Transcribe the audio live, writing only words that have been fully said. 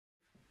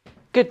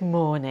Good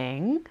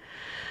morning.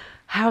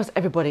 How's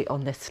everybody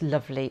on this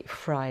lovely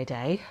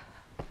Friday?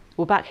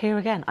 We're back here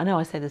again. I know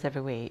I say this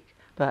every week,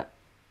 but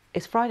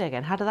it's Friday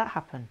again. How did that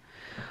happen?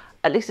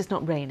 At least it's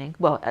not raining.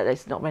 Well, at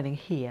least it's not raining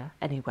here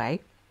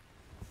anyway.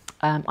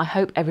 I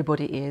hope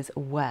everybody is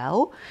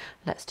well.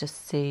 Let's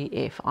just see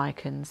if I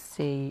can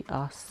see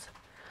us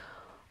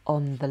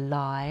on the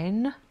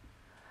line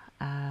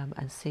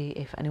and see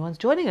if anyone's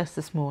joining us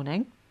this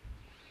morning,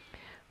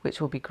 which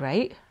will be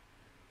great.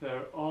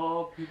 There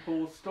are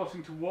people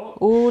starting to watch.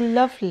 Oh,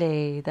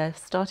 lovely. They're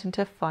starting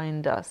to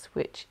find us,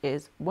 which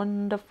is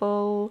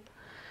wonderful.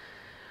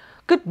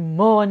 Good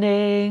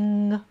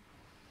morning.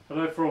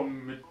 Hello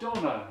from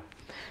Madonna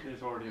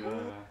is already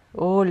there.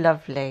 Oh,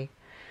 lovely.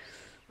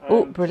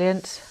 Oh,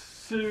 brilliant.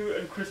 Sue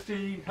and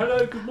Christine.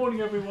 Hello, good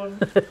morning, everyone.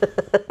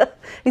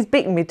 He's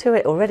beaten me to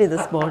it already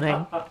this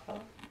morning.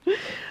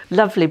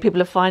 Lovely. People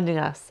are finding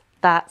us.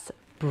 That's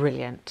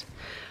brilliant.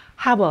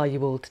 How are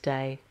you all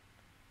today?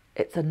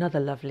 It's another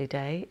lovely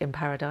day in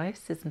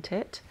paradise, isn't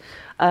it?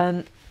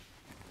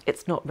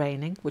 It's not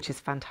raining, which is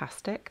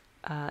fantastic.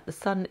 The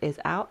sun is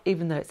out,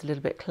 even though it's a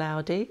little bit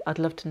cloudy. I'd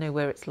love to know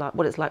what it's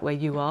like where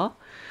you are,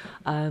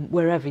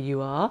 wherever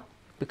you are,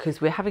 because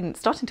we're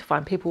starting to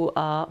find people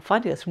are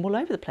finding us from all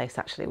over the place,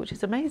 actually, which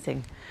is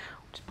amazing,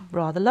 which is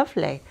rather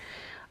lovely.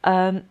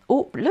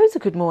 Oh, loads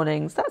of good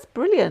mornings. That's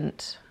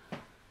brilliant.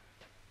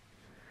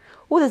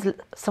 Oh, there's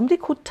somebody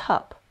called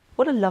Tup.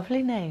 What a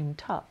lovely name,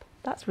 Tup.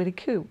 That's really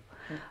cool.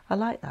 I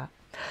like that.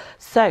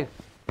 So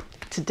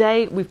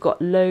today we've got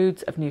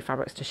loads of new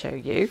fabrics to show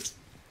you.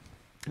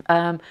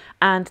 And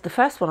the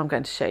first one I'm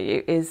going to show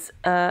you is,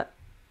 it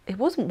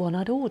wasn't one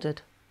I'd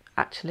ordered,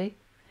 actually.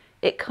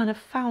 It kind of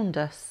found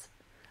us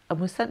and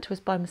was sent to us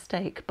by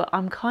mistake, but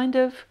I'm kind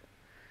of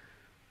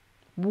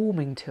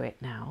warming to it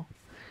now.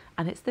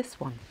 And it's this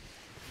one.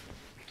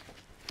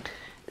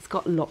 It's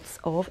got lots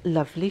of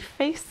lovely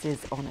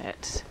faces on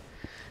it.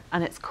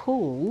 And it's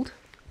called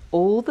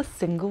All the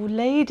Single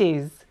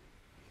Ladies,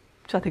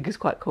 which I think is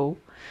quite cool.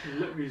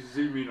 Let me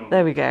zoom in on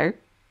There we go.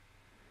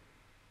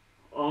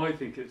 I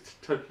think it's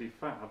totally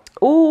fab.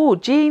 Oh,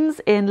 Jean's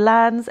in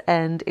Land's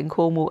End in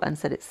Cornwall and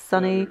said it's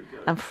sunny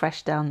and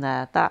fresh down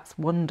there. That's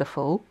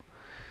wonderful.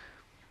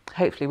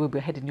 Hopefully we'll be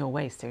heading your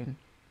way soon.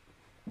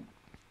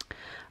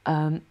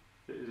 I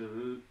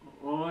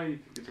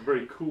think it's a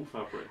very cool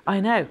fabric. I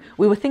know.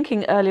 We were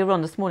thinking earlier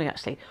on this morning,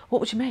 actually, what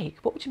would you make?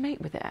 What would you make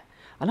with it?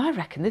 And I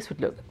reckon this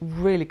would look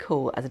really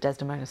cool as a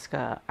Desdemona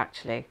skirt,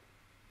 actually.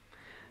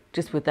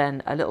 Just with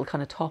then a little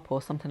kind of top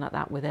or something like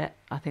that with it.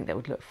 I think that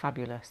would look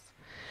fabulous.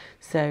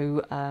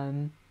 So,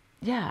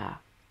 yeah.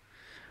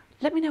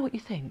 Let me know what you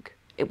think.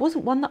 It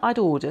wasn't one that I'd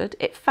ordered.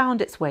 It found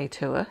its way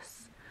to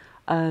us.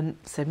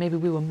 So maybe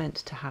we were meant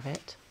to have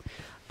it.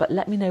 But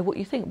let me know what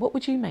you think. What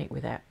would you make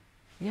with it?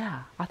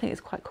 Yeah, I think it's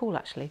quite cool,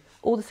 actually.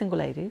 All the Single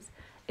Ladies.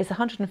 It's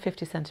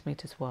 150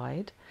 centimetres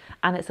wide.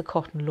 And it's a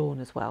cotton lawn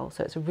as well.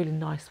 So it's a really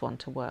nice one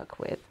to work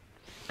with.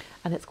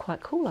 And it's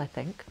quite cool, I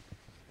think.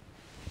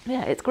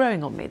 Yeah, it's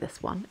growing on me,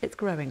 this one. It's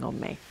growing on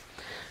me.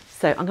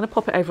 So I'm going to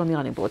pop it over on the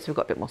ironing board so we've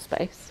got a bit more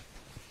space.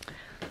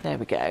 There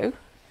we go.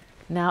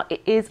 Now,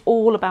 it is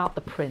all about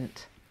the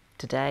print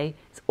today.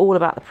 It's all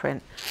about the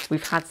print.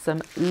 We've had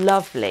some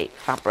lovely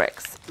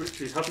fabrics.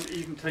 Which we haven't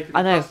even taken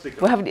I the know. plastic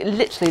We off. haven't,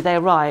 literally, they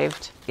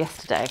arrived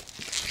yesterday.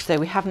 So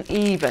we haven't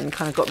even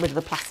kind of got rid of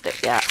the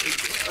plastic yet.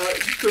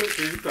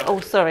 Oh,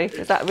 sorry.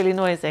 Is that really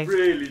noisy?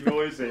 Really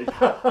noisy.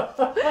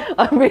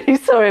 I'm really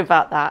sorry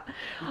about that.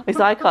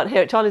 Because I can't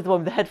hear it. Charlie's the one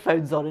with the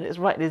headphones on and it's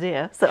right in his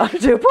ear. So I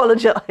do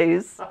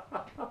apologise.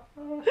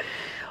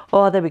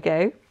 Oh, there we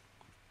go.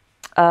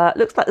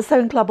 Looks like the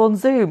Sewing Club on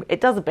Zoom.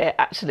 It does a bit,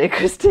 actually,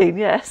 Christine,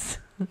 yes.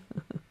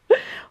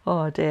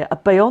 Oh, dear. A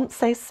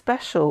Beyonce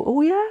special.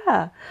 Oh,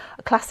 yeah.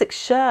 A classic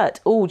shirt.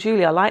 Oh,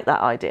 Julie, I like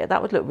that idea.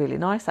 That would look really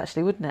nice,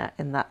 actually, wouldn't it?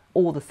 In that,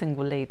 all the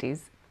single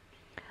ladies.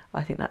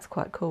 I think that's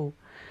quite cool.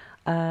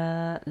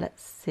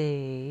 Let's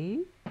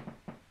see.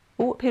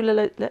 Oh,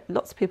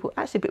 lots of people,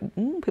 actually,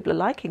 people are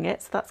liking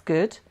it, so that's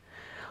good.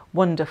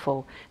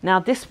 Wonderful. Now,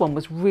 this one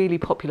was really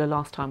popular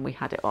last time we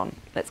had it on.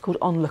 It's called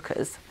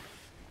Onlookers.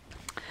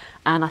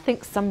 And I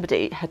think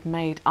somebody had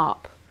made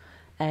up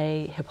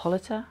a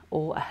Hippolyta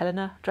or a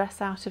Helena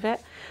dress out of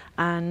it.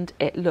 And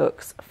it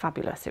looks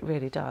fabulous. It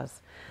really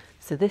does.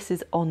 So this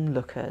is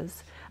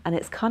Onlookers. And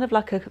it's kind of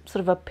like a sort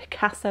of a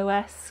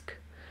Picasso-esque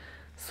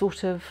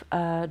sort of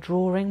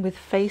drawing with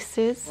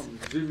faces. I'm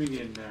zooming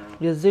in now.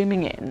 You're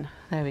zooming in.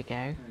 There we go.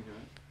 There you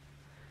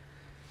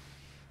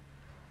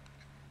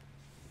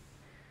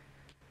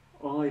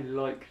go. I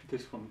like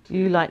this one too.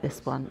 You like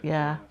this one,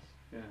 yeah.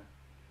 Yeah.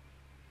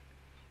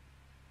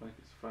 I think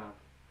it's fab.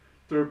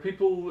 There are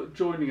people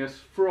joining us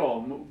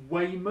from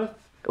Weymouth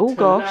Oh, to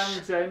gosh.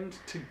 Land's End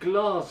to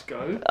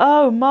Glasgow.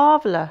 Oh,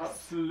 marvellous.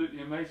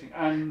 Absolutely amazing.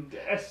 And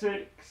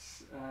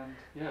Essex and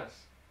yes.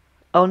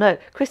 Oh, no.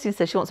 Christine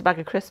says she wants a bag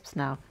of crisps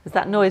now. Has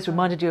that noise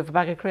reminded you of a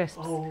bag of crisps?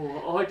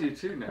 Oh, I do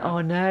too now.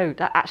 Oh, no.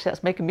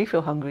 That's making me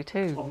feel hungry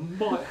too. I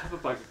might have a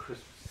bag of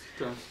crisps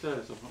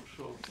downstairs, I'm not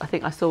sure. I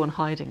think I saw one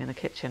hiding in the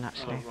kitchen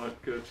actually. Oh,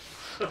 right, good.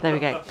 There we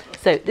go.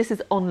 So this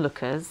is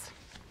Onlookers.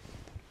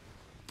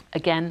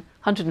 Again,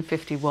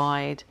 150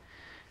 wide,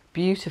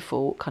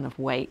 beautiful kind of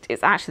weight.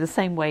 It's actually the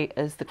same weight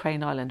as the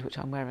Crane Island, which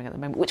I'm wearing at the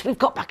moment, which we've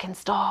got back in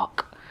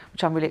stock,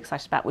 which I'm really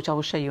excited about, which I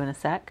will show you in a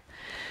sec.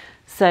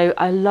 So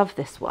I love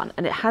this one,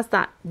 and it has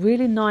that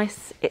really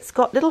nice, it's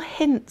got little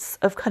hints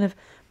of kind of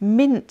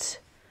mint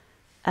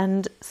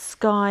and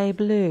sky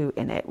blue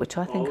in it, which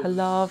I think are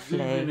lovely.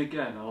 Zoom in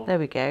again. There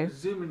we go.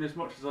 Zoom in as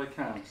much as I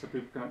can so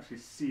people can actually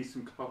see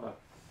some colour.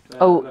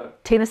 Oh,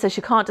 look. Tina says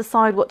she can't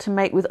decide what to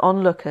make with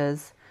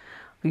Onlookers.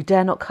 You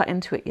dare not cut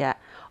into it yet.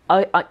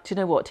 Do you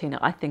know what, Tina?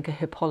 I think a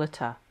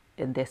Hippolyta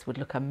in this would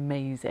look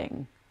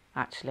amazing,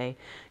 actually.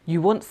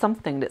 You want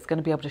something that's going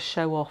to be able to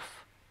show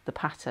off the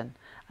pattern.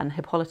 And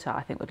Hippolyta,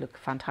 I think, would look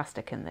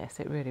fantastic in this.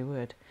 It really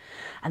would.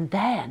 And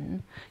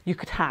then you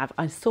could have,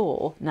 I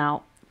saw,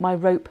 now, my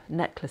rope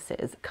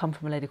necklaces come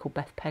from a lady called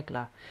Beth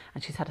Pegler,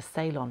 and she's had a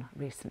sale on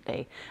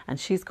recently. And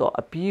she's got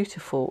a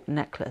beautiful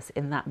necklace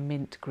in that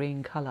mint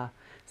green colour.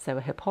 So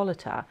a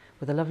Hippolyta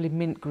with a lovely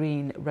mint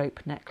green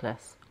rope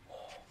necklace.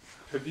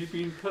 Have you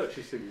been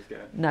purchasing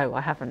again? No,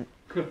 I haven't.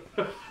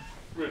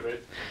 Really?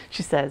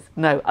 She says,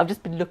 no, I've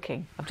just been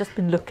looking. Just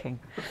been looking.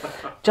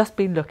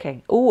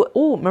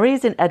 Oh,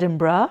 Marie's in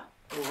Edinburgh.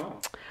 Oh,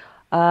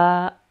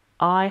 wow.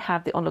 I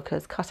have the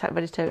Onlookers cut out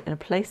ready to sew in a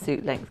play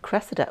suit length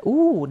Cressida.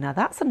 Oh, now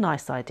that's a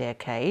nice idea,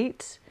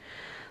 Kate.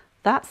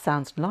 That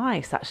sounds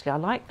nice, actually. I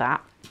like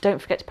that. Don't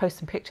forget to post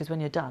some pictures when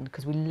you're done,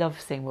 because we love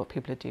seeing what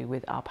people do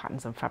with our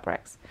patterns and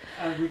fabrics.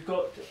 And we've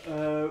got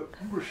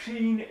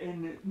Roisin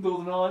in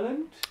Northern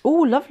Ireland.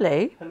 Oh,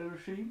 lovely. Hello,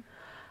 Roisin.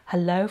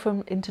 Hello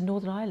from into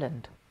Northern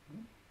Ireland.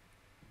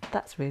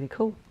 That's really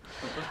cool.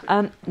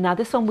 Fantastic. Now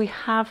this one we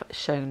have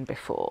shown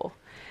before.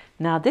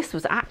 Now this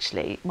was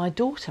actually, my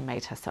daughter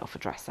made herself a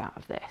dress out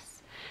of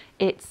this.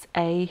 It's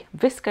a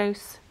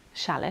viscose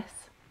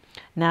chalice.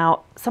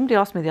 Now somebody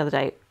asked me the other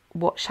day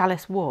what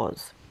chalice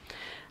was.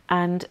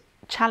 And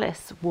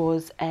chalice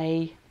was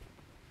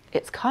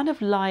it's kind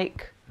of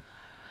like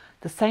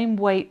the same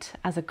weight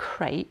as a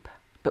crepe,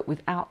 but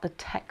without the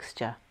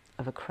texture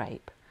of a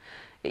crepe.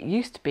 It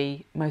used to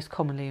be most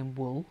commonly in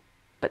wool,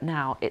 but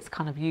now it's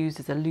kind of used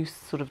as a loose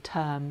sort of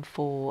term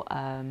for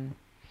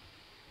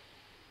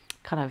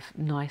kind of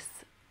nice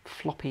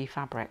floppy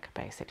fabric,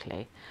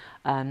 basically.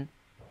 But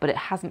it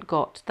hasn't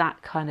got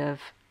that kind of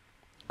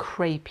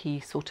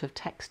crepey sort of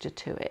texture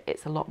to it.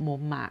 It's a lot more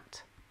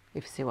matte,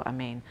 if you see what I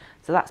mean.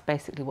 So that's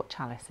basically what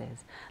chalice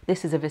is.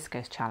 This is a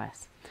viscose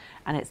chalice,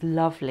 and it's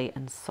lovely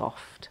and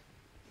soft.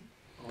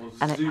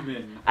 I'll zoom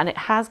in. And it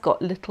has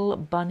got little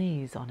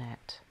bunnies on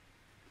it.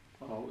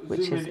 I'll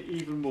Which zoom is in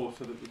even more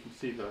so that we can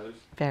see those.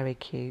 very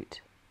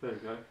cute. There we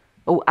go.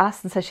 Oh,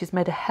 Alison says she's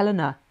made a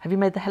Helena. Have you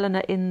made the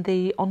Helena in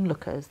the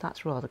Onlookers?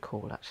 That's rather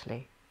cool,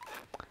 actually.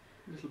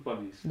 Little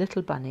bunnies.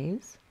 Little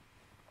bunnies.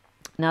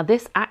 Now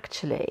this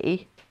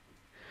actually...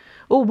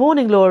 Oh,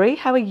 morning, Laurie.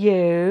 How are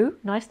you?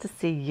 Nice to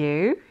see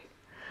you.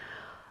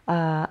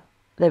 There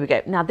we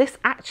go. Now this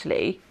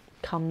actually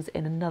comes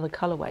in another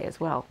colourway as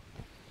well,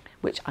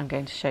 which I'm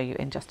going to show you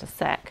in just a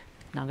sec.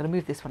 Now I'm going to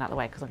move this one out of the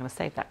way because I'm going to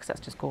save that because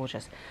that's just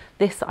gorgeous.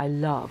 This I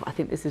love. I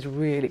think this is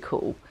really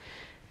cool.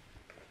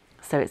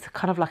 So it's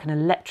kind of like an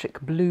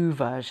electric blue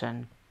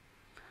version.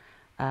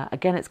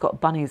 Again, it's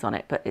got bunnies on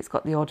it, but it's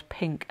got the odd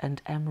pink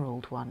and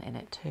emerald one in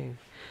it too.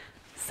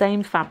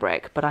 Same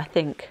fabric, but I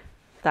think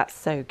that's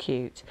so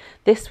cute.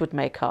 This would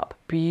make up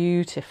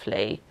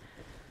beautifully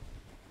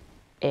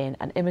in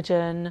an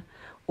Imogen,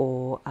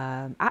 or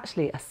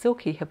actually a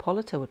silky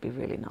Hippolyta would be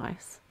really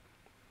nice.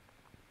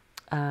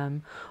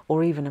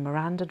 Or even a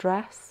Miranda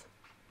dress,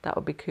 that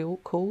would be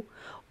cool.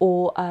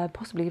 Or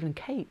possibly even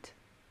Kate,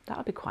 that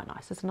would be quite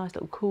nice. It's a nice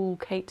little cool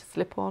Kate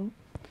slip on,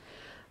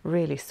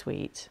 really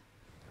sweet.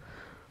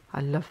 I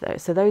love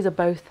those. So those are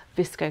both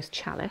viscose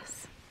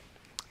chalice,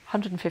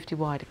 150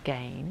 wide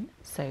again,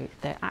 so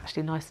they're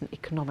actually nice and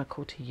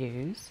economical to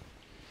use.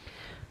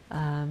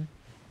 I'm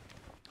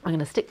going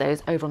to stick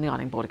those over on the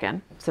ironing board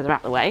again, so they're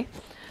out of the way,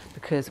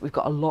 because we've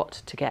got a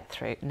lot to get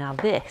through. Now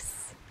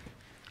this,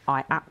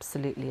 I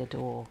absolutely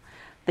adore.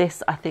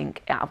 This, I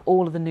think, out of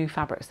all of the new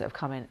fabrics that have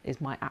come in,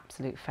 is my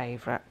absolute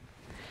favourite.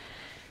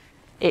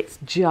 It's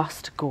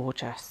just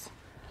gorgeous.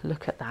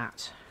 Look at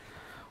that.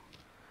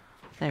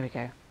 There we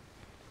go.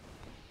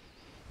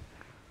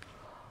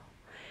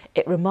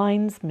 It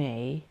reminds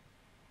me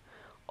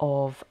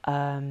of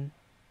the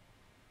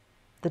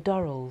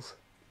Durrells.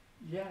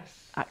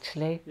 Yes.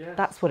 Actually, Yes.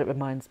 That's what it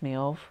reminds me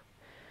of.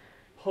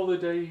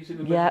 Holidays in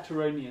the Yep.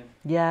 Mediterranean.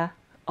 Yeah.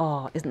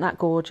 Oh, isn't that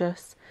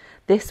gorgeous?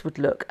 This would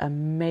look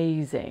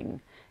amazing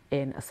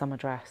in a summer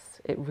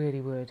dress. It really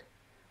would.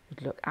 It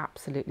would look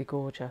absolutely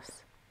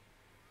gorgeous.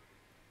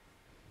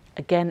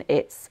 Again,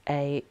 it's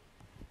a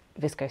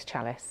viscose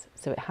chalice,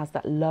 so it has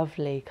that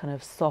lovely kind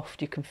of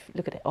soft, you can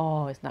look at it.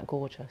 Oh, isn't that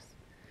gorgeous?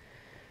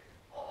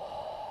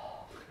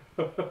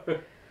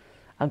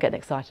 I'm getting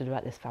excited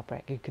about this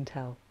fabric, you can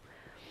tell.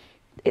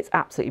 It's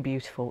absolutely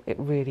beautiful, it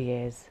really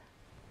is.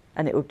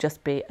 and it would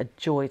just be a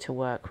joy to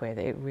work with.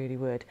 It really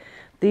would.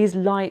 These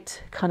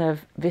light kind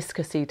of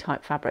viscosy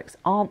type fabrics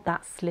aren't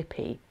that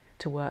slippy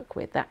to work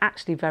with. They're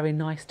actually very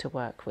nice to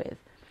work with.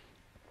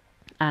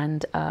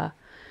 And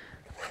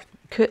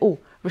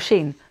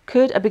Roisin,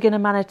 could a beginner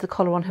manage the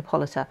collar on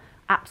Hippolyta?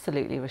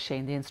 Absolutely,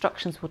 Roisin. The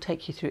instructions will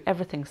take you through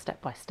everything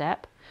step by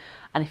step.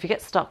 And if you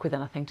get stuck with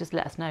anything, just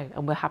let us know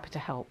and we're happy to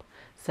help.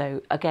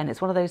 So again,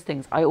 it's one of those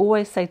things I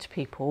always say to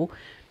people,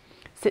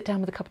 sit down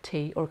with a cup of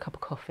tea or a cup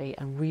of coffee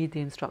and read the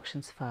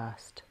instructions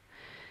first.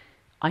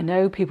 I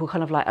know people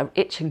kind of like are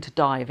itching to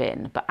dive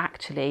in, but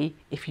actually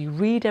if you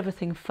read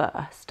everything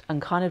first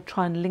and kind of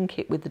try and link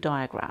it with the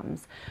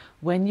diagrams,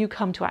 when you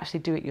come to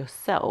actually do it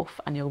yourself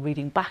and you're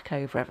reading back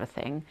over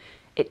everything,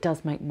 it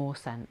does make more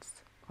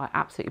sense. I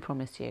absolutely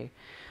promise you.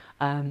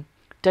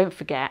 Don't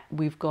forget,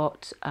 we've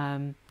got,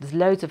 there's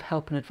loads of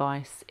help and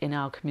advice in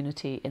our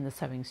community in the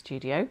Sewing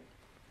Studio.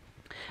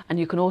 And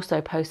you can also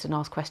post and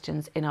ask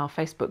questions in our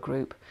Facebook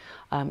group,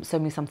 Sew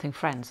Me Something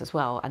Friends as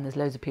well. And there's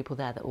loads of people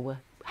there that will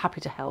happy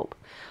to help.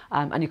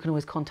 And you can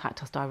always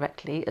contact us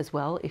directly as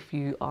well if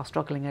you are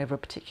struggling over a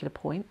particular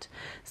point.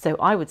 So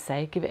I would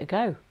say give it a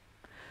go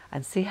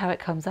and see how it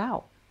comes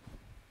out.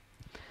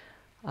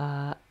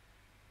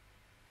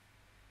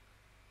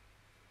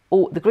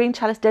 The green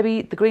chalice,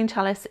 Debbie, the green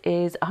chalice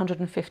is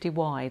 150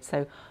 wide.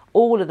 So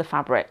all of the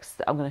fabrics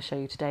that I'm going to show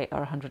you today are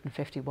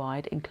 150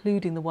 wide,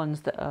 including the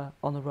ones that are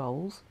on the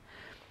rolls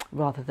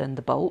rather than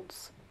the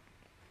bolts.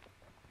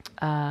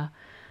 Debbie,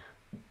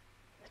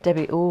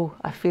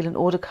 I feel an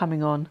order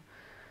coming on.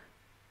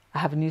 I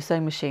have a new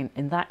sewing machine.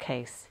 In that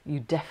case, you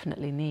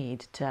definitely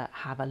need to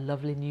have a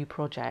lovely new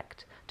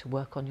project to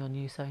work on your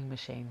new sewing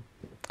machine.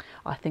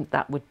 I think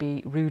that would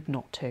be rude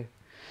not to.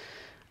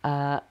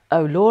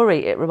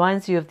 Laurie, it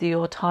reminds you of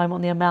your time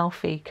on the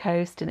Amalfi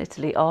Coast in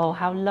Italy. Oh,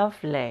 how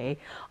lovely.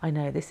 I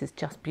know, this is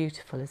just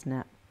beautiful, isn't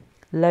it?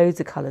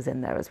 Loads of colours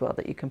in there as well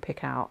that you can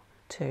pick out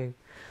too.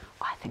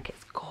 I think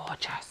it's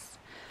gorgeous.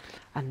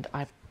 And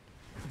I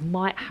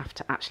might have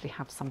to actually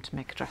have some to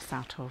make a dress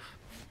out of.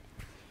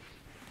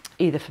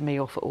 Either for me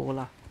or for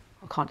Orla.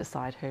 I can't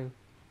decide who.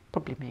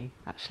 Probably me,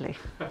 actually.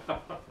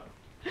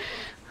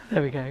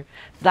 There we go.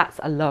 That's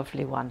a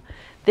lovely one.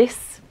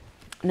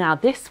 Now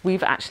this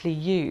we've actually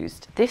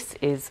used. This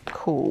is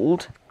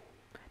called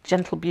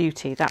Gentle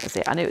Beauty. That was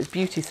it. I knew it was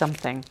Beauty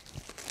something.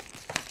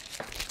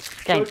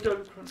 Again,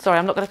 sorry,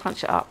 I'm not going to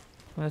crunch it up.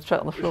 I'm going to throw it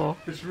on the floor.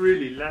 It's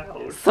really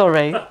loud.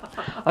 Sorry.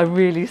 I'm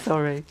really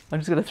sorry. I'm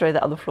just going to throw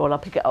that on the floor and I'll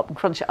pick it up and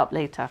crunch it up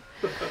later.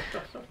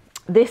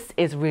 This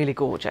is really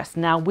gorgeous.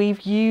 Now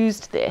we've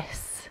used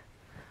this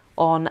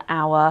on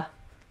our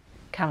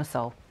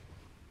camisole.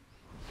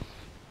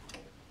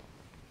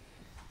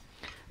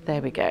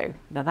 There we go.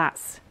 Now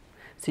that's...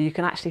 So you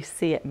can actually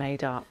see it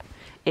made up.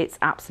 It's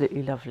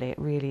absolutely lovely, it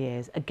really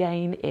is.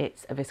 Again,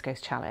 it's a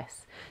viscose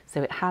chalice.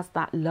 So it has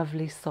that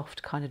lovely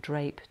soft kind of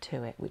drape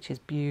to it, which is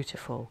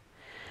beautiful.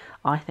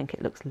 I think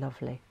it looks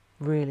lovely.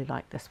 Really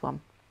like this one.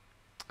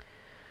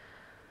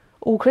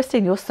 Oh,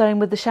 Christine, you're sewing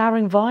with the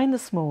showering vine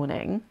this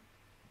morning.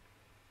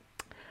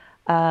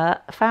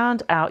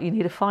 Found out you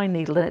need a fine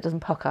needle and it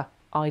doesn't pucker.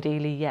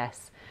 Ideally,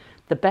 yes.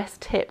 The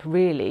best tip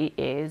really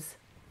is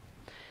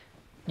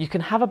you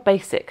can have a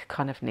basic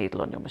kind of needle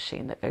on your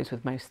machine that goes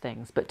with most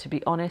things, but to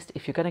be honest,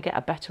 if you're going to get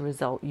a better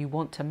result, you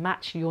want to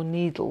match your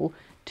needle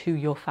to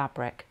your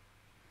fabric.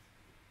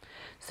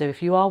 So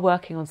if you are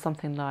working on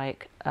something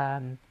like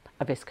a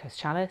viscose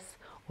chalice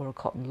or a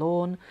cotton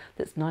lawn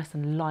that's nice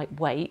and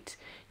lightweight,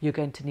 you're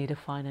going to need a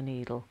finer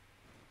needle.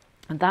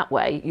 And that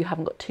way you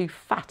haven't got too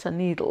fat a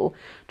needle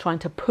trying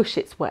to push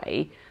its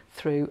way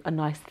through a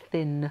nice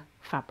thin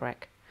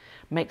fabric.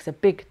 Makes a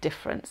big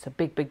difference,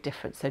 big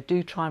difference. So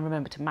do try and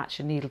remember to match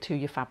your needle to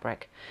your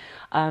fabric.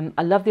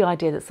 I love the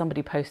idea that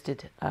somebody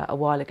posted a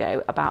while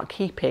ago about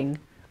keeping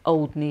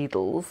old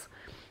needles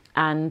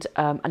and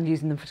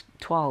using them for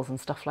toiles and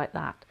stuff like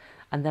that,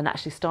 and then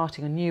actually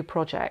starting a new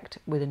project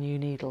with a new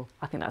needle.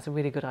 I think that's a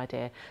really good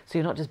idea. So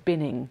you're not just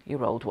binning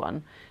your old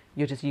one,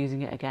 you're just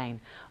using it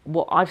again.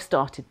 What I've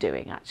started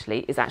doing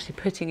actually is actually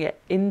putting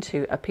it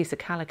into a piece of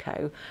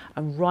calico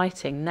and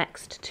writing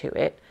next to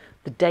it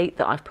the date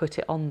that I've put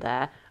it on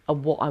there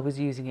and what I was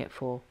using it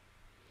for.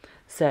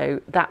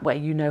 So that way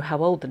you know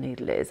how old the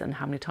needle is and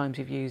how many times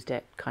you've used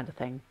it, kind of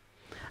thing.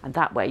 And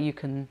that way you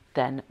can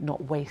then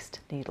not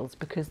waste needles,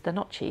 because they're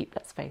not cheap,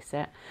 let's face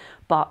it,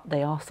 but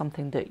they are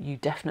something that you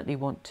definitely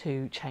want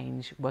to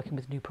change working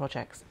with new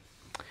projects,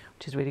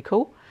 which is really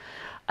cool.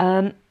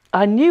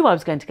 I knew I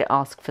was going to get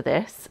asked for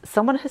this.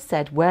 Someone has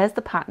said, where's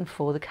the pattern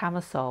for the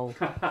camisole?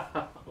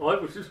 I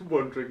was just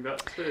wondering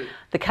that too.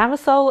 The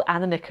camisole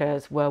and the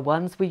knickers were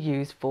ones we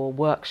used for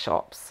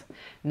workshops.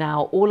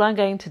 Now, all I'm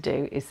going to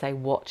do is say,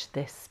 watch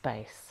this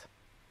space.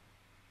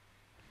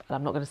 And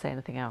I'm not going to say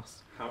anything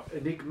else. How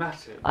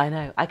enigmatic. I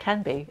know, I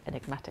can be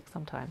enigmatic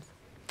sometimes.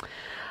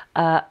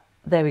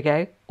 There we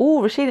go.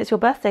 Oh, Roisin, it's your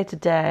birthday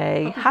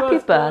today. Happy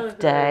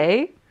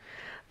birthday.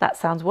 That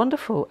sounds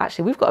wonderful.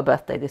 Actually, we've got a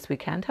birthday this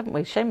weekend, haven't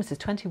we? Seamus is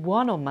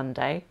 21 on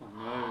Monday.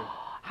 I know.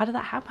 How did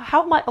that happen?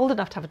 How am I old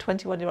enough to have a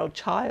 21-year-old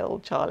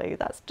child, Charlie?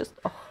 That's just,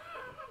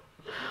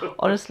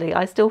 honestly,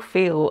 I still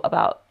feel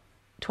about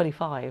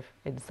 25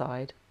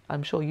 inside.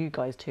 I'm sure you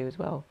guys too as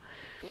well.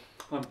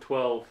 I'm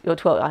 12. You're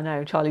 12, I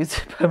know, Charlie's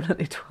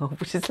permanently 12,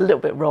 which is a little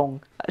bit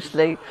wrong,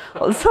 actually,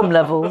 on some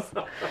levels.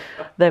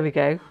 There we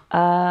go.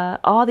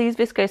 Are these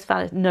viscose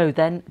fabrics? No,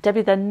 then,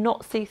 Debbie, they're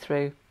not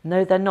see-through.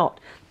 No, they're not.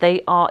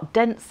 They are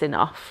dense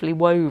enoughly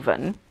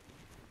woven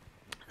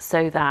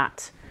so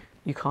that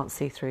you can't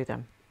see through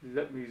them.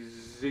 Let me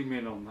zoom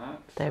in on that.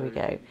 There we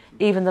go.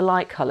 Even the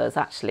light colours,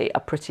 actually, are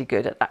pretty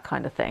good at that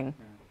kind of thing.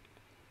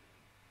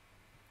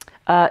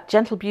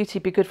 Gentle Beauty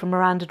be good for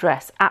Miranda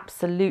dress.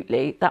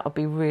 Absolutely. That would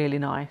be really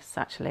nice,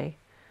 actually.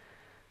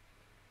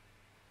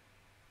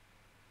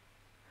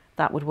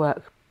 That would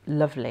work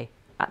lovely.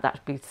 That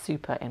would be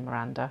super in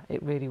Miranda.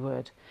 It really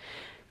would.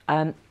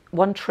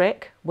 One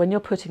trick, when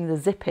you're putting the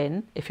zip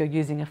in, if you're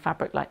using a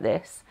fabric like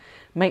this,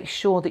 make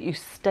sure that you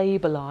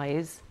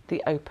stabilise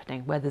the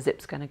opening where the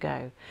zip's going to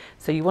go.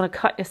 So you want to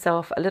cut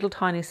yourself a little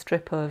tiny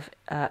strip of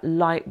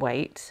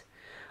lightweight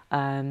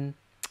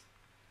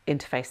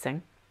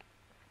interfacing,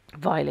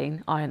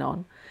 Vilene,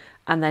 iron-on,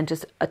 and then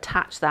just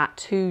attach that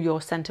to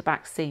your centre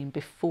back seam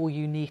before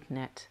you neaten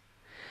it.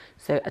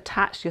 So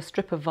attach your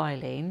strip of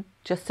Vilene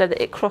just so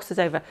that it crosses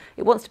over.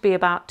 It wants to be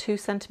about 2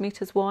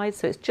 centimetres wide,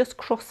 so it's just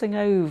crossing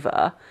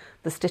over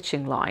the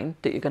stitching line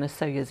that you're going to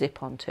sew your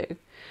zip onto.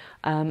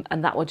 And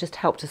that will just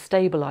help to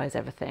stabilise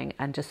everything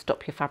and just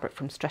stop your fabric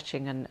from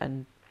stretching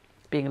and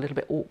being a little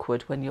bit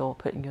awkward when you're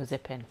putting your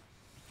zip in.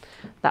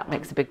 That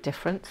makes a big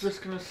difference.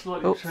 Just going to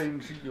slightly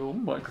change your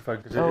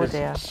microphone because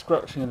it is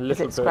scratching a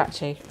little bit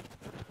scratchy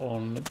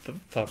on the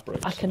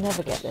fabric. I can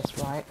never get this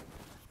right.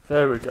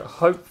 There we go.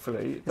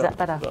 Hopefully that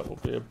better? That will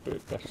be a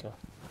bit better.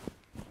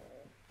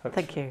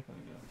 Hopefully. Thank you.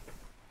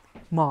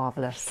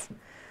 Marvellous.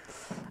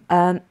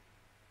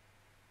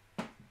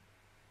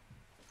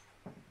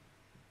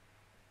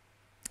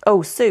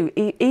 Oh, Sue,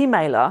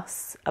 email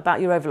us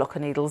about your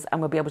overlocker needles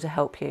and we'll be able to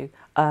help you.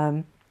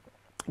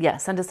 Yeah,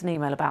 send us an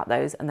email about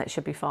those and that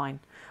should be fine.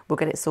 We'll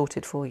get it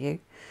sorted for you.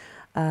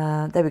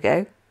 There we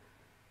go.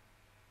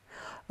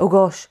 Oh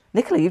gosh,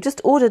 Nicola, you've just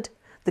ordered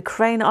the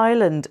Crane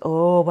Island.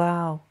 Oh,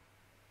 wow.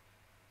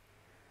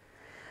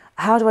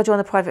 How do I join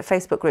the private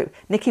Facebook group?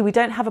 Nikki, we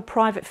don't have a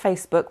private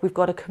Facebook. We've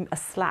got a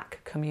Slack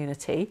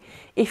community.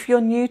 If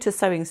you're new to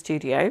Sewing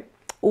Studio,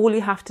 all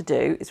you have to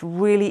do, it's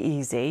really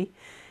easy,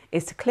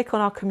 is to click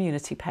on our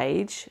community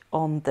page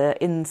on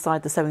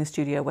inside the Sewing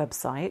Studio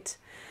website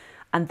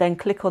and then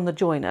click on the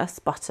Join Us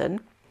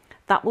button.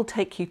 That will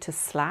take you to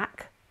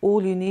Slack.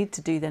 All you need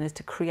to do then is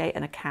to create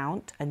an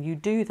account, and you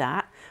do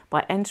that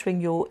by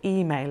entering your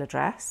email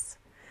address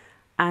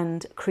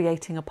and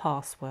creating a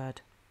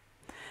password.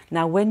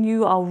 Now, when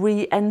you are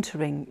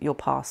re-entering your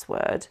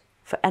password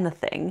for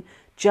anything,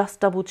 just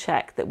double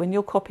check that when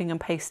you're copying and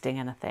pasting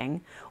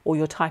anything or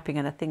you're typing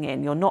anything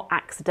in, you're not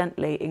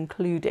accidentally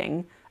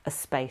including a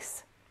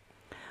space.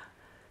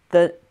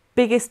 The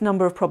biggest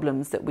number of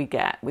problems that we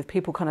get with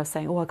people kind of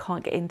saying, oh, I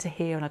can't get into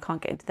here and I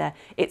can't get into there,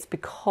 it's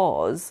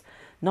because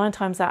 9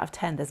 times out of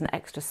 10 there's an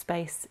extra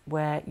space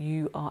where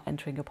you are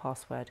entering your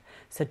password.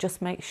 So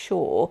just make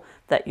sure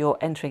that you're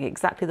entering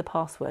exactly the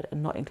password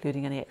and not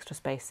including any extra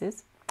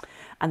spaces.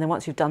 And then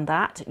once you've done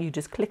that, you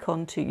just click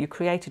on to, you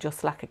created your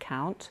Slack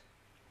account,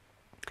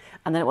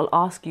 and then it will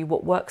ask you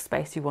what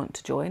workspace you want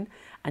to join,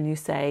 and you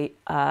say,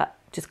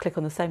 just click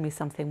on the Sew Me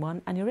Something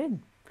one and you're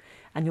in.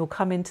 And you'll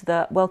come into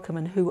the welcome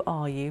and who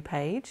are you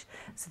page.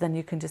 So then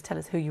you can just tell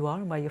us who you are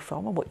and where you're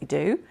from and what you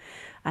do,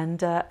 and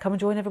come and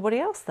join everybody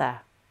else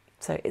there.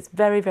 So it's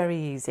very,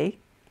 very easy.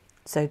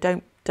 So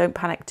don't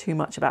panic too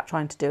much about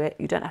trying to do it.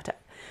 You don't have to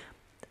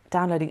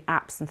downloading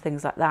apps and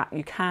things like that.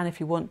 You can if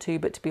you want to,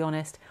 but to be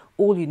honest,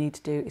 all you need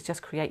to do is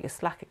just create your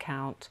Slack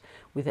account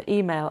with an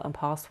email and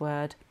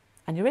password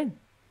and you're in.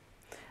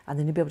 And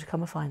then you'll be able to come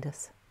and find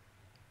us.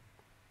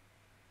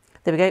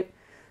 There we go.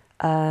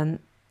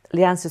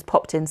 Leanne's just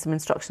popped in some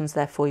instructions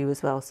there for you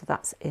as well. So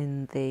that's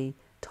in the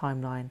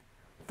timeline.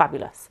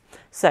 Fabulous.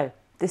 So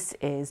this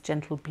is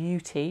Gentle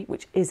Beauty,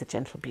 which is a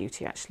Gentle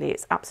Beauty actually.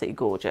 It's absolutely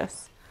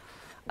gorgeous.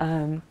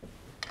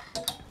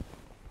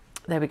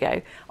 There we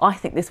go. I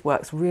think this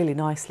works really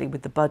nicely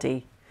with the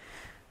buddy,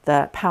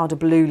 the powder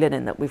blue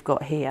linen that we've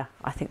got here.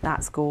 I think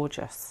that's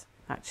gorgeous,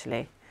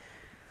 actually.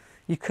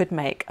 You could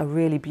make a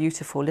really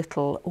beautiful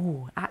little,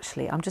 oh,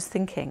 actually, I'm just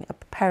thinking a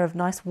pair of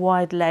nice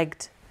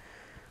wide-legged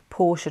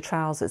Portia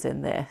trousers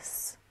in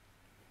this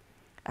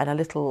and a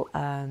little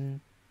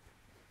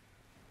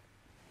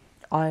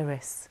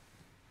iris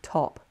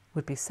top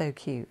would be so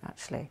cute,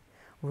 actually.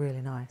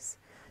 Really nice.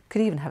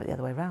 Could even have it the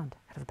other way around.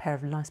 Have a pair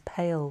of nice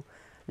pale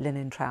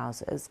linen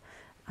trousers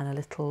and a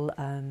little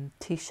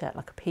t-shirt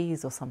like a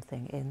peas or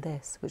something in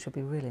this, which would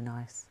be really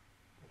nice.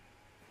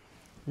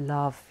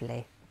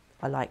 Lovely.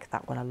 I like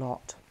that one a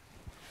lot.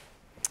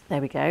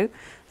 There we go.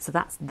 So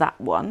that's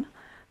that one.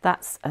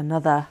 That's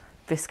another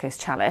viscose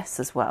chalice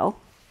as well.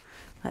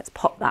 Let's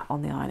pop that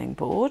on the ironing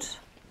board.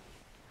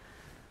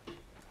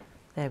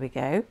 There we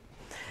go.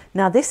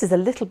 Now this is a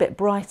little bit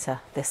brighter,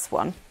 this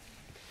one.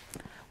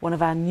 one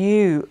of our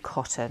new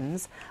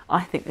cottons.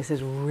 I think this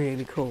is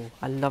really cool.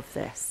 I love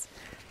this.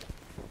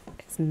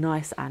 It's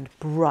nice and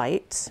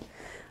bright,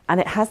 and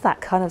it has that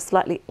kind of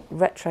slightly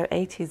retro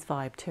 80s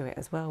vibe to it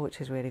as well,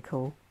 which is really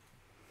cool.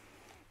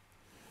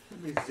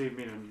 Let me zoom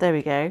in. There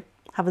we go.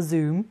 Have a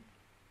zoom.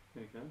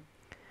 There you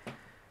go.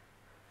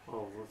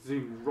 Oh, we'll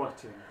zoom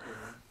right in.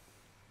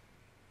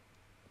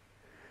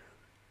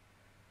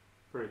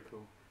 Very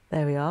cool.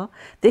 There we are.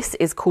 This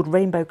is called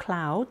Rainbow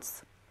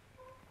Clouds.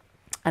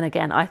 And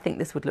again, I think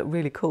this would look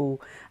really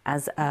cool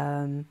as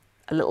a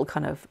little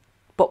kind of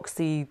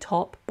boxy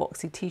top,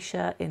 boxy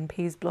t-shirt in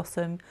Peas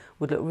Blossom.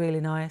 Would look really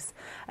nice.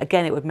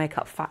 Again, it would make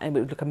up fat, it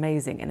would look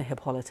amazing in a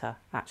Hippolyta,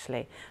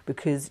 actually,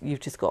 because you've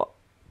just got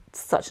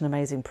such an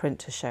amazing print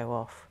to show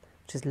off,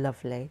 which is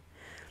lovely.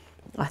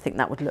 I think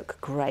that would look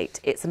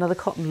great. It's another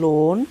cotton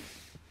lawn,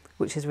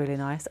 which is really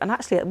nice. And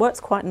actually it works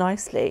quite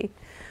nicely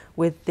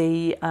with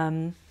the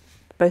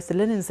both the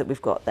linens that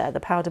we've got there, the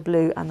powder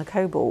blue and the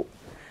cobalt.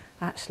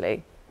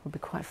 Actually, would be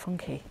quite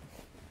funky.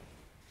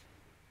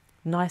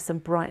 Nice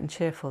and bright and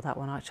cheerful, that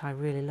one, which I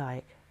really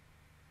like.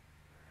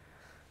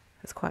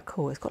 It's quite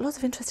cool. It's got lots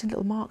of interesting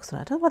little marks on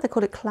it. I don't know why they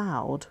call it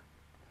cloud.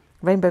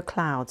 Rainbow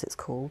Clouds it's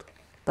called,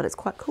 but it's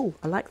quite cool.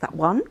 I like that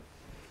one.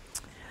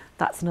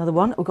 That's another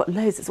one. We've got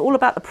loads. It's all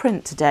about the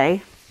print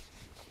today.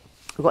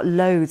 We've got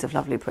loads of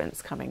lovely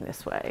prints coming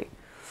this way.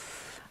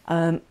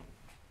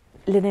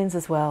 Linens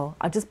as well.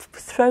 I've just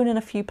thrown in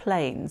a few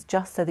plains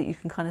just so that you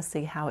can kind of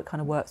see how it kind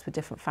of works with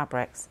different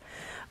fabrics.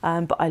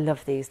 But I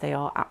love these. They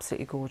are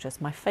absolutely gorgeous.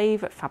 My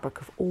favourite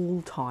fabric of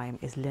all time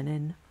is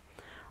linen.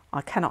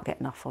 I cannot get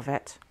enough of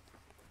it.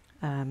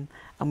 And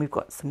we've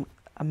got some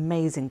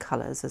amazing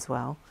colours as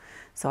well.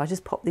 So I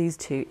just popped these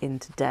two in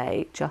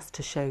today just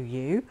to show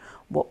you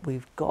what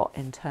we've got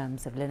in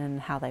terms of linen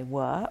and how they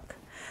work.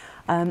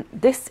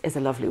 This is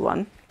a lovely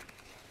one.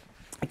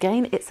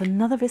 Again, it's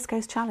another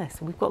viscose chalice.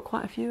 We've got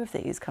quite a few of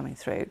these coming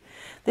through.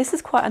 This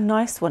is quite a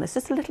nice one. It's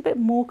just a little bit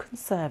more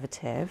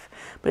conservative,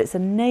 but it's a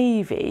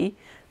navy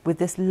with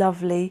this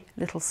lovely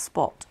little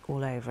spot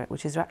all over it,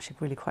 which is actually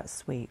really quite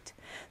sweet.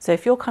 So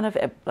if you're kind of,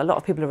 a lot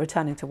of people are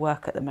returning to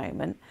work at the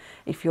moment,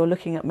 if you're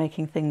looking at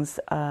making things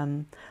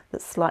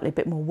that's slightly a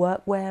bit more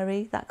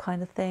work-weary, that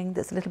kind of thing,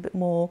 that's a little bit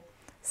more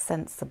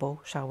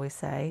sensible, shall we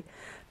say,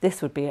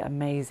 this would be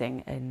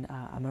amazing in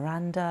a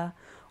Miranda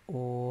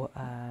or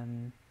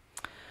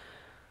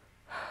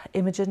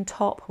Imogen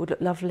top would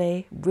look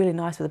lovely, really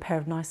nice with a pair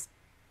of nice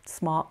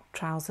smart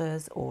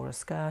trousers or a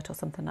skirt or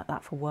something like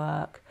that for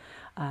work.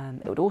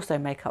 It would also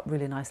make up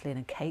really nicely in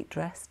a Kate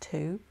dress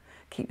too,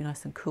 keep you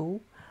nice and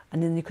cool.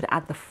 And then you could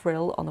add the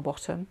frill on the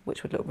bottom,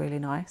 which would look really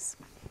nice.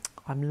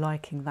 I'm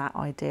liking that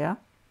idea.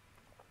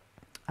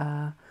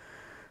 There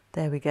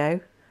we go.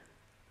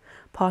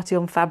 Party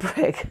on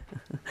fabric.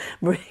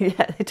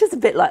 Yeah, it is a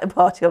bit like a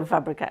party on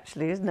fabric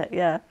actually, isn't it?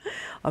 Yeah,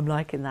 I'm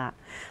liking that,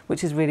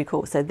 which is really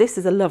cool. So this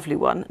is a lovely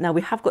one. Now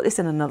we have got this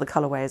in another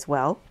colourway as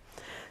well.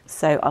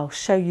 So I'll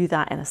show you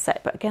that in a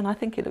sec. But again, I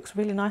think it looks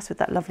really nice with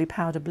that lovely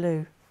powder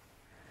blue.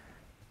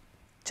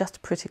 Just a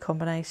pretty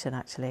combination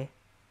actually.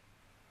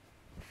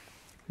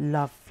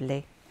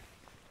 Lovely.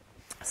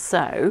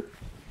 So,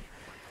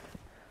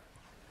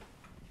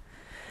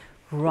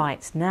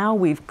 right, now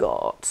we've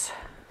got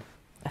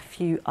a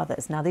few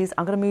others. Now these,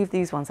 I'm going to move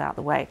these ones out of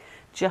the way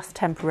just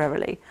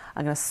temporarily.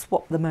 I'm going to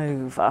swap them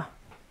over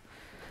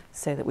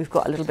so that we've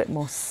got a little bit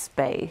more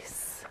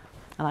space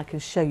and I can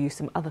show you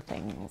some other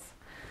things.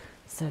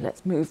 So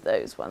let's move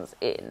those ones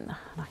in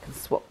and I can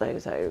swap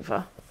those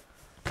over.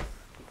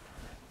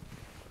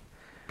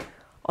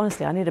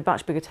 Honestly, I need a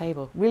much bigger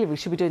table. Really, we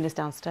should be doing this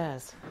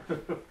downstairs.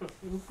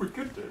 We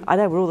could do. I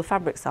know where all the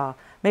fabrics are.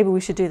 Maybe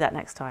we should do that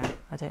next time.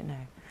 I don't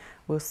know.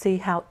 We'll see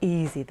how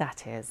easy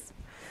that is.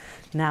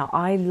 Now,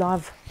 I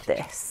love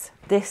this.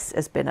 This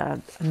has been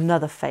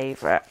another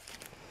favourite.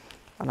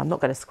 And I'm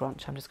not going to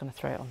scrunch. I'm just going to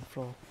throw it on the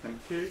floor. Thank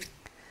you.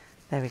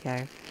 There we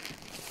go.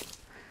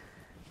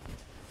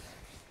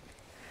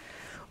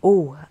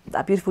 Oh,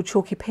 that beautiful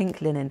chalky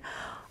pink linen.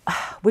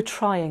 We're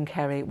trying,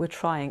 Kerry, we're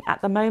trying.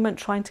 At the moment,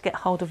 trying to get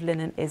hold of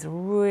linen is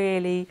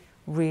really,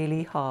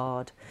 really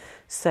hard.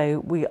 So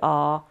we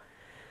are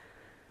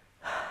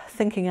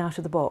thinking out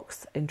of the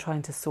box in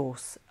trying to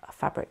source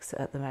fabrics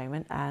at the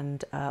moment,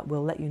 and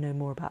we'll let you know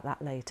more about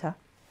that later.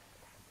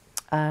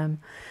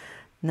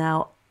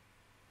 Now,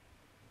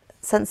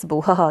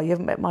 sensible, haha, you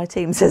haven't met my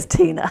team, says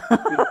Tina.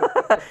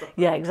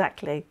 Yeah,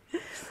 exactly.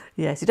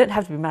 Yes, you don't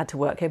have to be mad to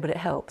work here, but it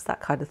helps,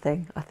 that kind of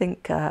thing. I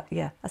think,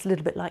 yeah, that's a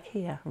little bit like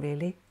here,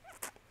 really.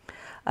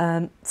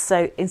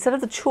 So instead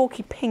of the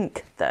chalky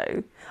pink,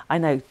 though, I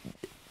know,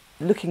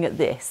 looking at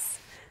this,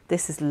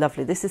 this is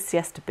lovely. This is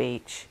Siesta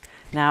Beach.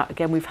 Now,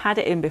 again, we've had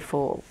it in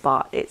before,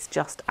 but it's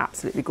just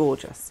absolutely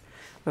gorgeous.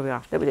 Where we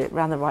are, let me do it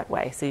around the right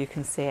way so you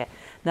can see it.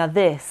 Now,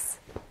 this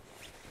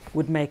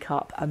would make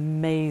up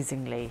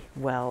amazingly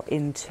well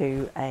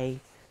into a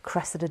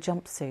Cressida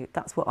jumpsuit.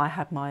 That's what I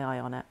had my eye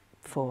on it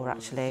for,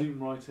 actually.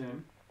 Zoom right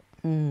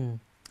in.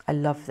 I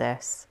love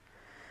this.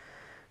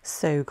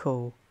 So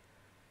cool.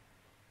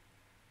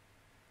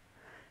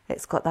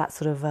 It's got that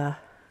sort of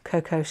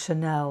Coco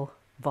Chanel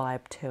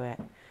vibe to it.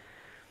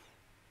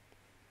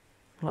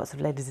 Lots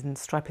of ladies in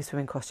stripy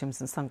swimming costumes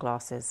and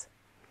sunglasses,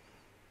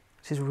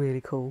 which is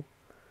really cool.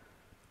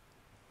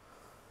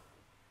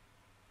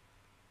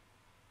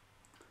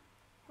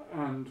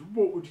 And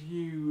what would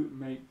you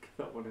make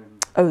that one in?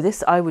 Oh,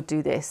 I would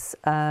do this.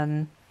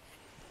 I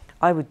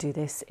would do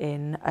this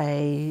in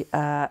a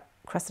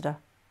Cressida.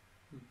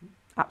 Mm-hmm.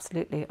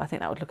 Absolutely. I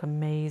think that would look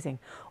amazing.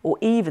 Or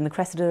even the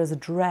Cressida as a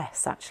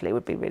dress, actually,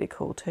 would be really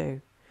cool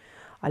too.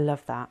 I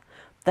love that.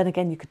 Then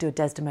again, you could do a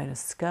Desdemona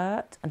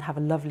skirt and have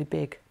a lovely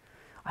big...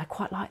 I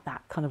quite like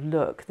that kind of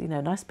look. You know,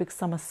 nice big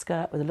summer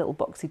skirt with a little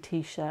boxy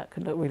T-shirt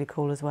could look really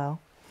cool as well.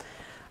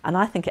 And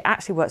I think it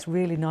actually works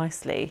really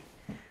nicely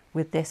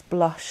with this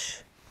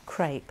blush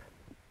crepe.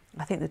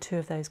 I think the two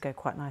of those go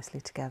quite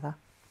nicely together.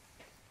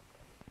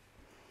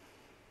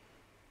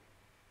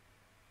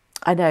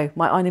 I know,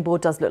 my ironing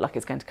board does look like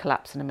it's going to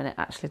collapse in a minute,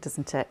 actually,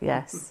 doesn't it?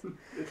 Yes.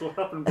 It'll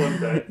happen one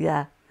day.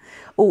 Yeah.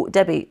 Oh,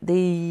 Debbie,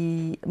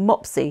 the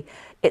Mopsy,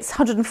 it's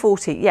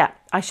 140. Yeah,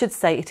 I should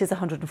say it is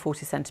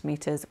 140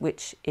 centimetres,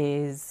 which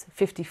is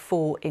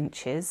 54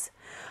 inches.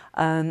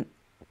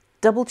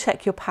 Double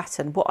check your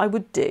pattern. What I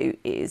would do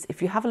is,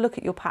 if you have a look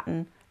at your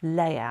pattern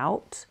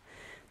layout,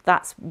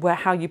 that's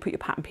how you put your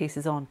pattern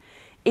pieces on.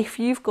 If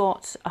you've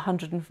got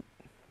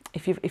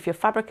if your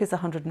fabric is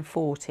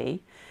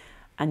 140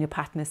 and your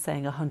pattern is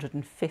saying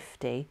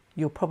 150,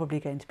 you're probably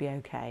going to be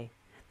okay.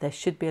 There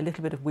should be a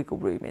little bit of wiggle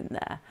room in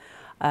there.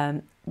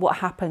 What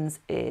happens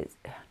is,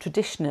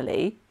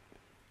 traditionally,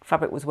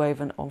 fabric was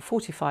woven on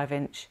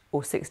 45-inch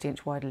or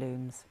 60-inch wide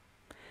looms,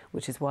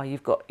 which is why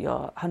you've got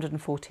your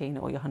 114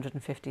 or your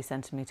 150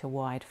 centimetre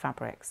wide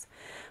fabrics.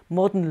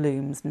 Modern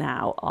looms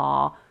now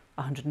are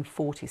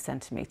 140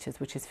 centimetres,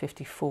 which is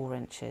 54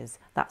 inches.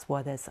 That's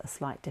why there's a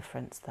slight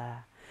difference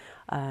there.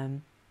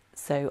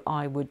 So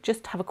I would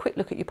just have a quick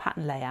look at your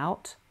pattern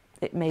layout.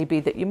 It may be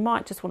that you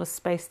might just want to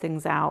space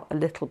things out a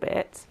little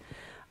bit,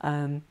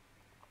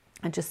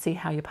 and just see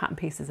how your pattern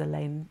pieces are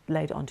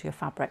laid onto your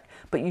fabric.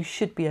 But you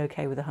should be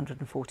okay with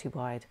 140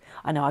 wide.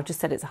 I know I've just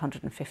said it's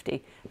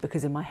 150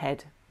 because in my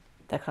head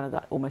they're kind of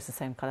like almost the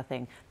same kind of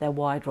thing. They're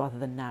wide rather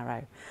than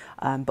narrow.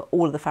 But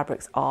all of the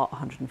fabrics are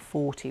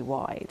 140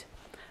 wide.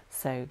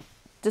 So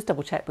just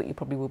double check, but you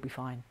probably will be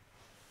fine.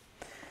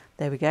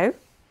 There we go.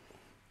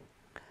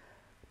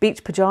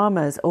 Beach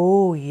pyjamas.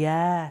 Oh,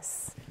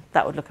 yes.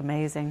 That would look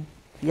amazing.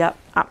 Yep,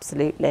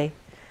 absolutely.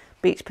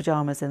 Beach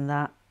pyjamas in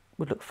that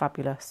would look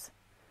fabulous.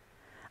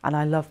 And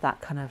I love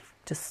that kind of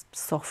just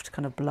soft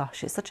kind of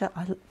blush. It's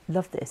I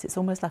love this. It's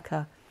almost like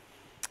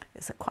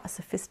quite a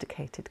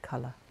sophisticated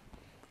colour,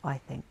 I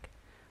think.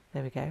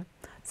 There we go.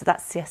 So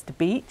that's Siesta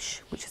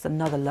Beach, which is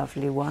another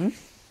lovely one.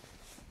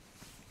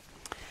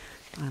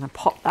 I'm going to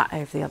pop that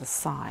over the other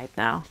side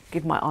now.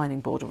 Give my ironing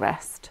board a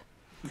rest.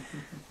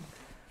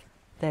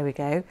 There we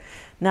go.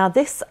 Now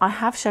this I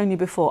have shown you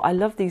before. I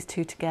love these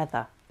two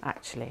together,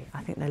 actually.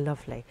 I think they're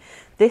lovely.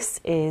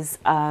 This is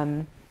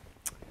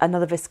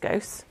another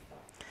viscose,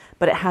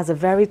 but it has a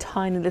very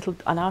tiny little,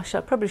 and I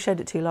probably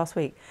showed it to you last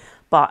week,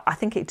 but I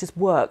think it just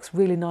works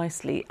really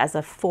nicely as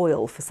a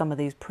foil for some of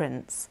these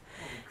prints.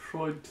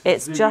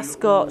 It's just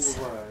got,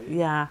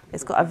 yeah,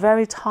 it's got a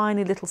very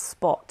tiny little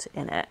spot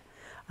in it,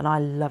 and I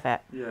love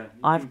it. Yeah,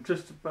 you can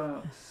just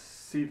about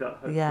see that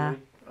hopefully at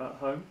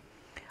home.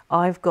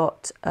 I've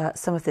got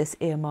some of this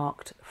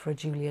earmarked for a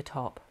Julia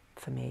top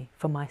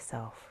for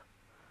myself,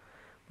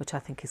 which I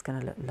think is going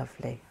to look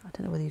lovely. I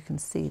don't know whether you can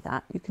see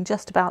that. You can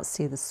just about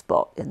see the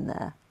spot in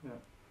there. Yeah.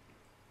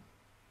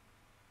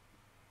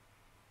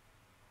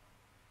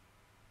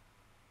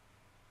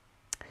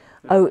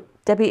 Oh,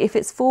 Debbie, if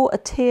it's for a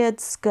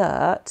tiered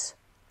skirt,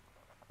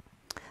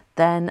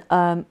 then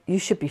you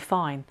should be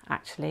fine,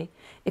 actually.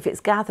 If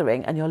it's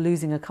gathering and you're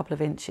losing a couple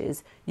of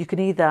inches, you can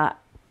either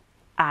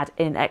add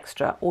in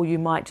extra, or you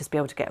might just be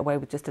able to get away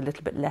with just a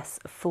little bit less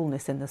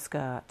fullness in the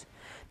skirt,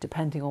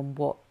 depending on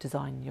what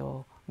design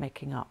you're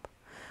making up.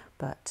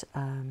 But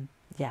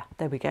yeah,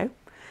 there we go.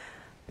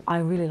 I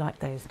really like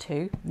those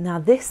two. Now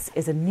this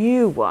is a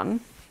new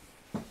one.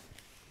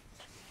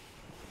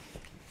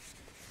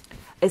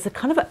 It's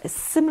it's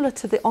similar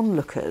to the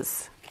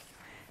onlookers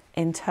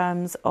in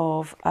terms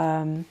of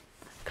kind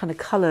of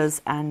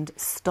colours and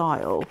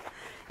style.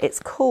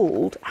 It's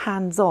called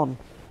Hands On.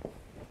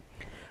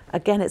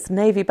 Again, it's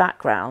navy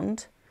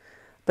background,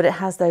 but it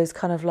has those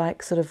kind of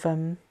like sort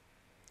of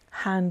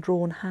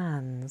hand-drawn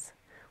hands,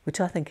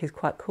 which I think is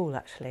quite cool,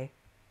 actually.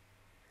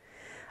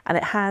 And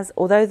it has,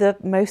 although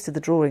most of the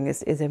drawing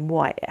is in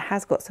white, it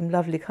has got some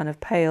lovely kind of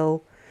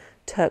pale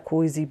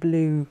turquoisey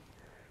blue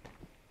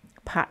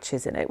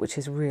patches in it, which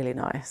is really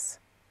nice.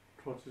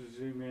 Try to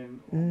zoom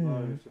in on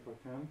those if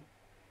I can.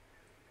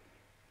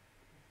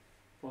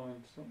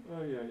 Find some.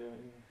 Oh yeah.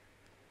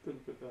 A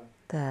little bit there.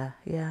 There,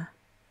 yeah.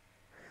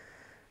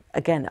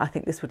 Again, I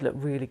think this would look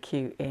really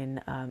cute in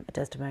a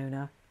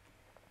Desdemona,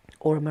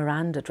 or a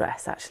Miranda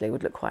dress. Actually,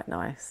 would look quite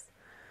nice.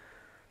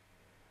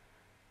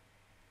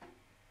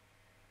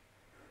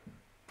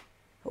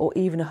 Or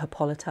even a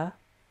Hippolyta.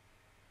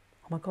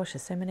 Oh my gosh,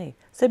 there's so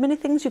many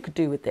things you could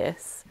do with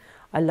this.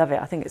 I love it.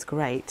 I think it's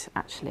great,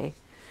 actually.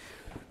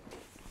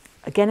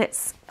 Again,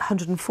 it's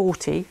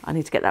 140. I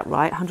need to get that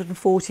right.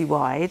 140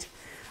 wide,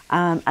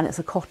 and it's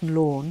a cotton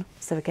lawn.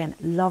 So again,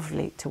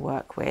 lovely to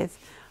work with.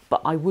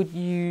 But I would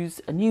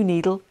use a new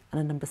needle, and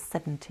a number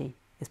 70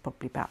 is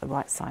probably about the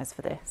right size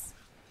for this.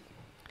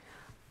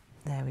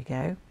 There we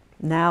go.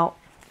 Now,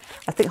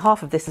 I think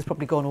half of this has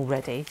probably gone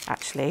already,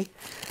 actually.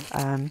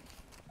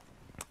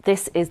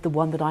 This is the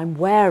one that I'm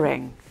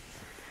wearing.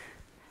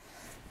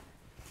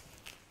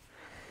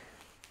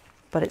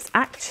 But it's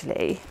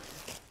actually,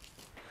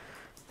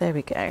 there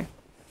we go.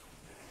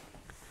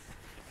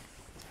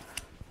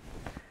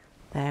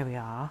 There we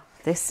are.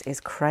 This is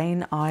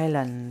Crane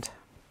Island.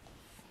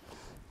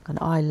 And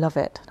I love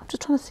it. I'm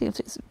just trying to see if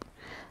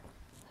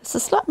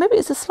maybe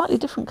it's a slightly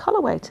different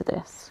colourway to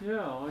this.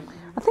 Yeah,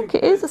 I think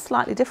it is a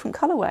slightly different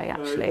colourway,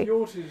 actually.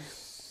 Yours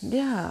is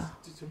yeah.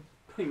 Some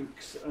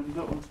pinks, and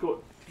that one's got.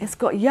 It's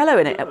got yellow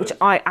in it, which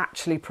I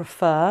actually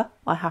prefer,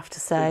 I have to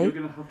say. So you're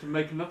going to have to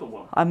make another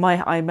one.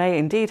 I may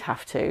indeed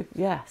have to,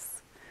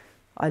 yes.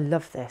 I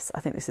love this.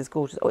 I think this is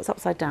gorgeous. Oh, it's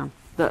upside down.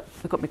 Look,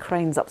 I've got my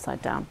cranes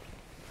upside down.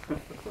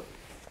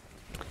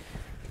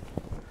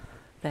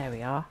 There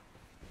we are.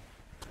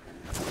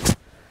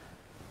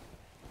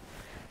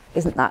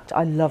 Isn't that,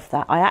 I love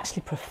that. I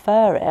actually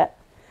prefer it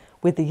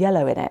with the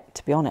yellow in it,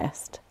 to be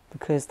honest,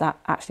 because that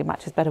actually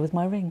matches better with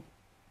my ring.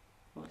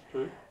 That's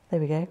true. There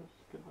we go.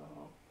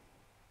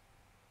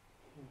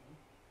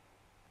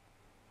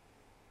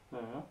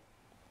 There.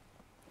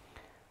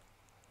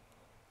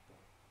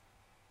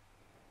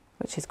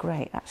 Which is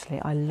great,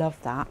 actually. I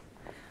love that.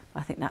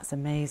 I think that's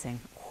amazing.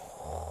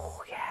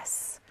 Oh,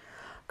 yes.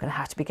 I'm going to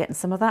have to be getting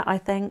some of that, I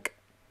think.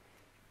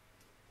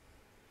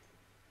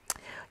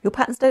 Your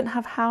patterns don't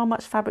have how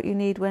much fabric you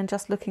need when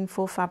just looking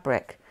for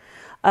fabric.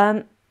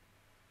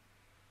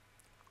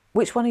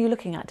 Which one are you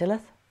looking at,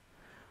 Dilith?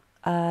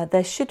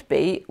 There should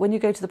be, when you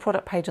go to the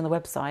product page on the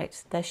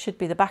website, there should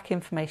be the back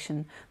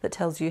information that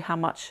tells you how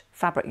much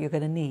fabric you're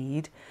going to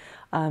need,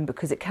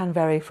 because it can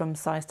vary from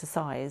size to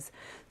size.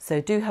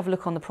 So do have a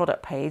look on the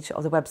product page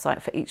of the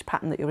website for each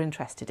pattern that you're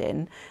interested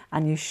in,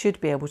 and you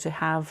should be able to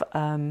have,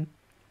 the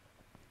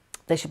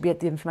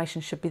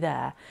information should be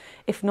there.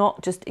 If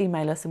not, just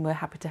email us and we're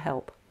happy to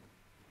help.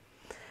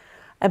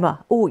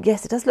 Emma, oh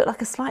yes, it does look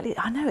like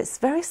I know, it's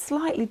very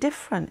slightly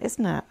different,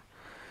 isn't it?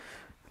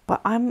 But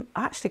I'm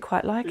actually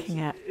quite liking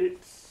it.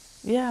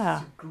 It's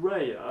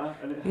greyer,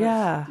 and it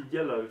has the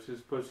yellows as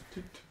opposed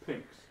to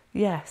pinks.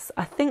 Yes,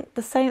 I think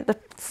the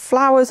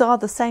flowers are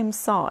the same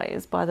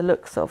size by the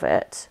looks of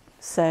it.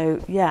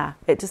 So yeah,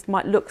 it just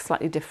might look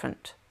slightly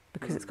different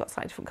because it's got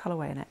slightly different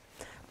colourway in it.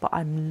 But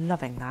I'm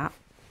loving that.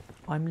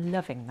 I'm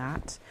loving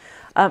that.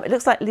 It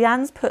looks like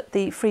Leanne's put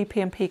the free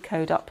P&P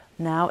code up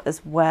now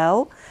as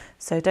well.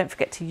 So don't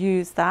forget to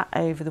use that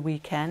over the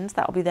weekend.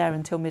 That will be there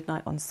until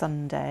midnight on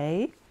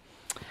Sunday.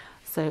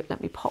 So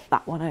let me pop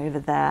that one over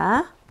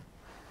there.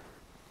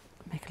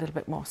 Make a little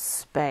bit more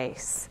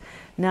space.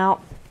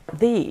 Now,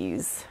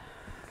 these,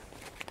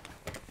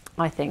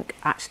 I think,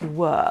 actually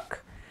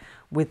work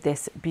with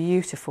this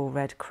beautiful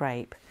red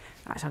crepe.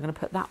 Actually, I'm going to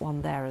put that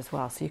one there as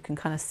well, so you can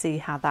kind of see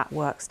how that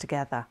works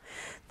together.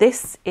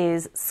 This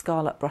is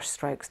Scarlet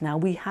Brushstrokes. Now,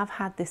 we have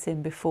had this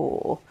in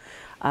before,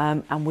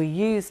 and we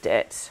used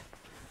it.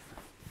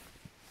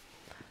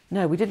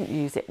 No, we didn't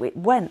use it. We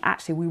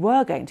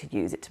were going to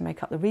use it to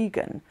make up the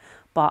Regan,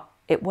 but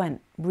it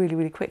went really,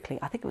 really quickly.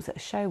 I think it was at a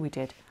show we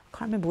did. I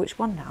can't remember which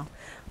one now.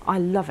 I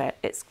love it.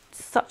 It's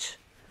such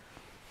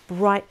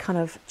bright, kind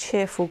of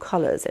cheerful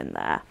colours in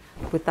there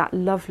with that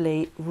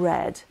lovely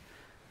red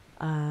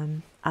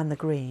and the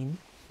green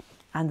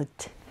and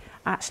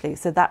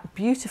so that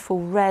beautiful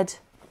red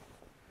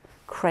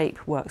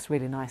crepe works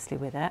really nicely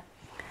with it,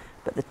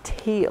 but the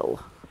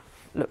teal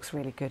looks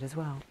really good as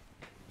well,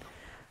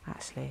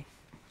 actually,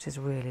 which is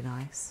really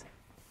nice.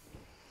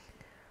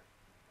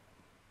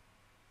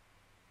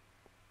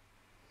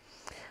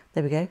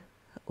 There we go.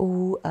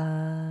 Oh,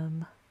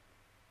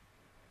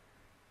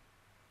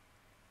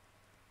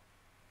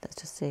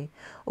 let's just see.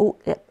 Oh,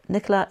 yeah,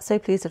 Nicola, so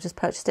pleased I've just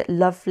purchased it.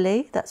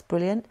 Lovely, that's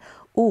brilliant.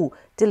 Oh,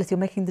 Dilith, you're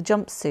making the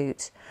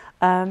jumpsuit.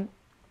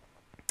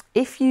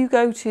 If you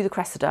go to the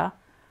Cressida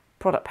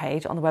product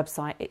page on the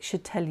website, it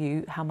should tell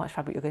you how much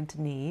fabric you're going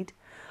to need.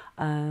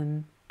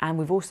 And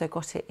we've also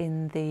got it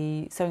in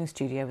the sewing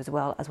studio as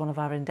well as one of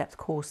our in-depth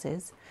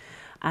courses.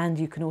 And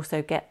you can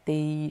also get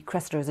the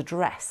Cressida as a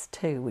dress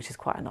too, which is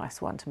quite a nice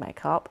one to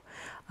make up.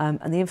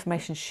 And the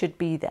information should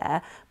be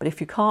there. But if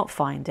you can't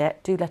find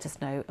it, do let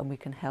us know and we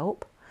can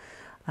help.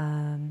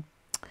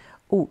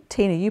 Oh,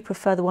 Tina, you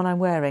prefer the one I'm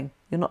wearing.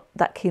 You're not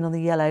that keen on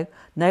the yellow.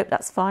 Nope,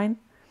 that's fine.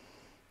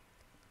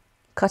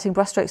 Cutting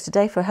brushstrokes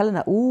today for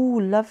Helena. Oh,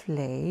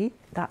 lovely.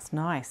 That's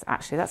nice.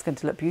 Actually, that's going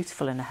to look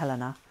beautiful in a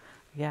Helena.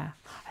 Yeah,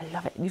 I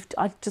love it.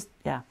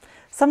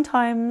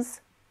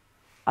 Sometimes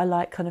I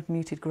like kind of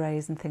muted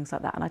greys and things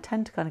like that, and I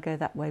tend to kind of go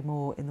that way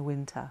more in the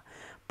winter.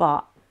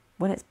 But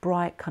when it's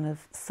bright, kind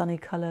of sunny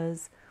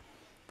colours,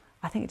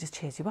 I think it just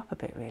cheers you up a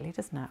bit, really,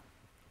 doesn't it?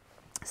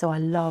 So I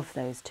love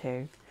those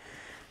two.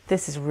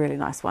 This is a really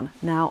nice one.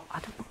 Now, I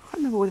can't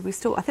remember whether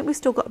I think we've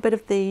still got a bit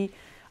of the,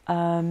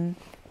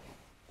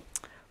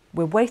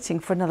 we're waiting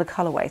for another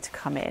colourway to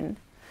come in.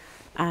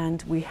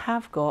 And we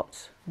have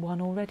got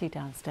one already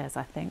downstairs,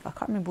 I think. I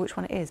can't remember which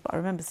one it is, but I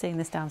remember seeing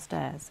this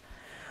downstairs.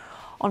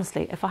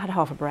 Honestly, if I had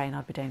half a brain,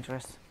 I'd be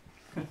dangerous.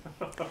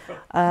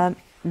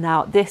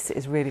 Now, this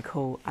is really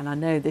cool. And I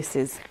know this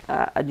is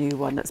a new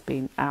one that's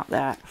been out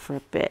there for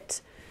a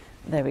bit.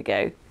 There we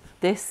go.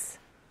 This,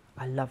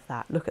 I love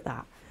that. Look at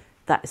that.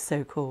 That is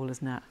so cool,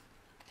 isn't it?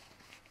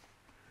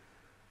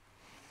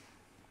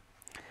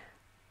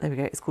 There we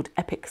go. It's called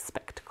Epic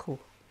Spectacle.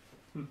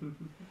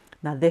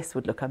 Now this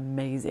would look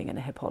amazing in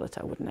a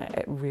Hippolyta, wouldn't it?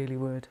 It really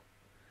would.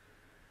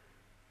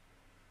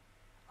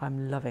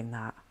 I'm loving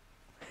that.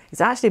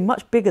 It's actually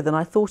much bigger than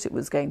I thought it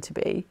was going to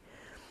be.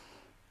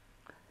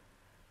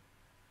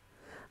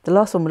 The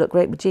last one would look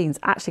great with jeans.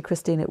 Actually,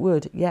 Christine, it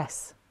would,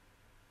 yes.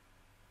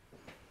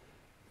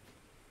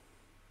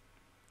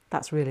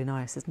 That's really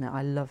nice, isn't it?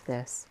 I love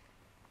this.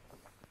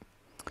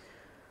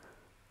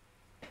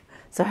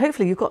 So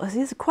hopefully you've got,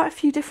 there's quite a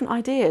few different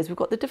ideas. We've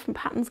got the different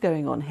patterns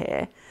going on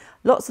here.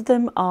 Lots of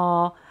them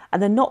are,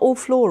 and they're not all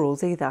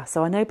florals either.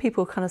 So I know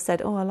people kind of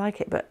said, oh, I like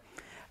it, but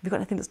have you got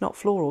anything that's not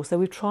floral? So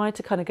we've tried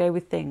to kind of go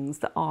with things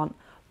that aren't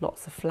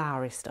lots of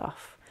flowery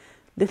stuff.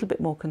 A little bit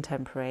more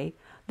contemporary,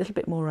 a little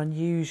bit more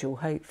unusual,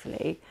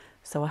 hopefully.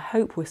 So I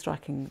hope we're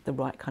striking the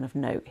right kind of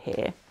note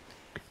here.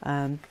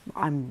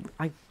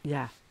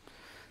 Yeah,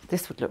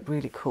 this would look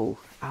really cool.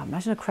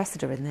 Imagine a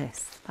Cressida in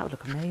this. That would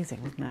look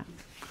amazing, wouldn't it?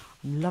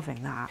 I'm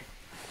loving that.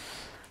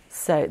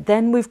 So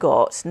then we've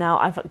got, now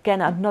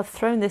I've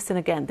thrown this in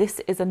again.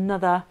 This is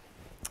another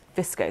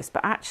viscose,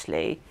 but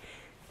actually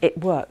it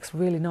works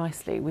really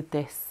nicely with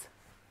this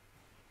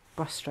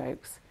brush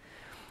strokes.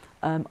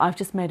 I've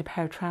just made a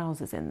pair of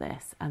trousers in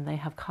this and they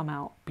have come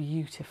out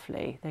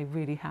beautifully. They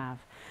really have.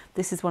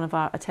 This is one of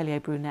our Atelier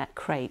Brunette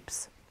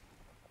crepes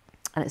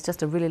and it's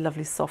just a really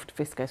lovely soft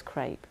viscose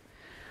crepe.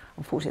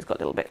 Unfortunately, it's got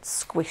a little bit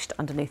squished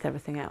underneath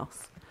everything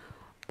else.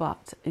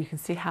 But you can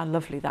see how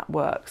lovely that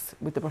works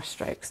with the brush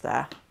strokes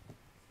there.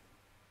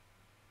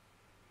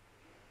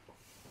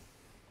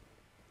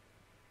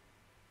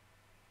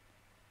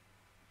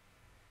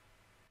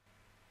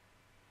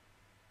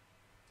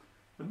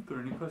 Are there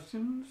any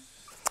questions?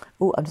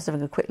 Oh, I'm just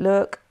having a quick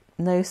look.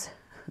 No,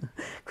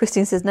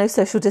 Christine says no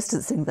social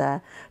distancing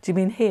there. Do you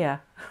mean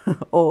here?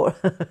 Or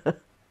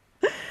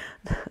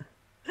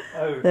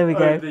there we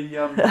go.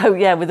 Oh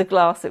yeah, with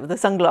the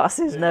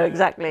sunglasses. Yeah. No,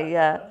 exactly.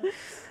 Yeah.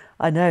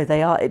 I know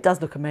they are. It does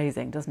look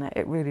amazing, doesn't it?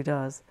 It really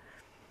does.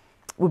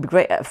 Would be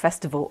great at a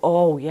festival.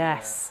 Oh,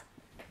 yes.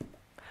 Yeah.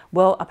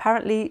 Well,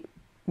 apparently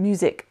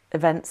music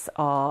events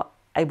are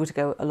able to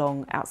go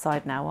along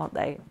outside now, aren't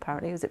they?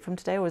 Apparently. Is it from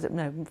today or is it,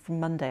 no, from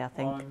Monday, I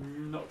think?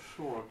 I'm not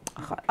sure.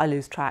 I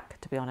lose track,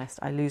 to be honest.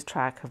 I lose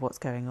track of what's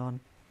going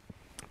on.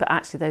 But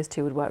actually those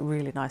two would work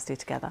really nicely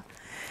together.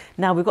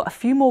 Now we've got a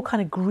few more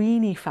kind of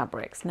greeny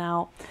fabrics.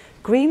 Now,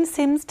 green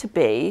seems to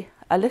be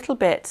a little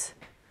bit...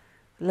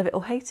 love it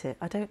or hate it,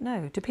 I don't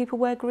know. Do people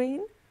wear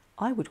green?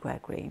 I would wear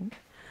green.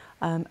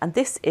 And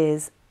this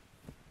is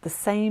the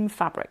same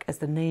fabric as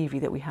the navy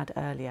that we had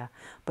earlier,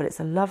 but it's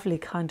a lovely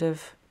kind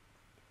of,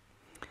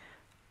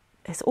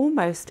 it's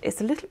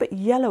a little bit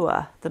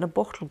yellower than a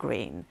bottle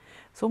green.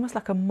 It's almost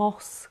like a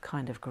moss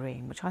kind of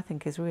green, which I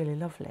think is really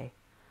lovely.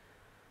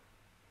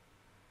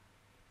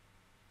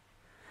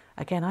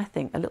 Again, I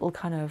think a little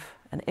kind of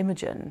an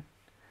Imogen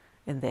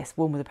in this,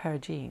 worn with a pair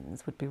of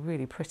jeans, would be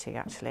really pretty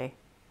actually.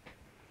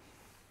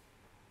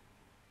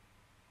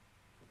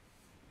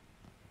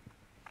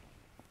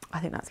 I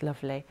think that's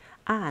lovely.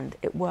 And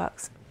it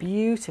works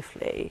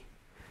beautifully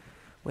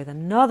with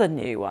another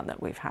new one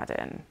that we've had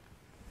in.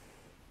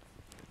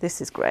 This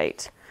is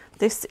great.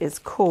 This is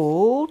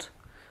called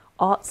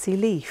Artsy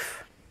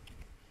Leaf.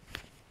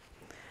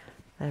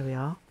 There we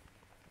are.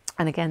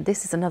 And again,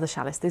 this is another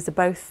chalice. These are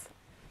both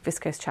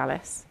viscose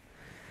chalice.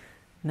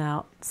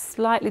 Now,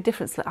 slightly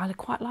different. I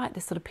quite like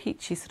this sort of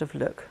peachy sort of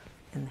look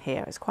in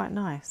here. It's quite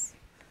nice.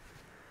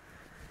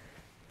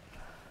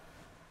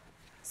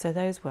 So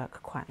those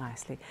work quite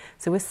nicely.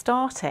 So we're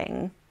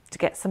starting to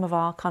get some of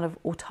our kind of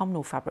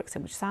autumnal fabrics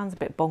in, which sounds a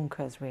bit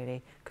bonkers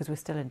really, because we're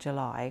still in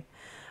July.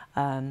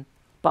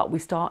 But we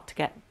start to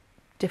get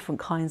different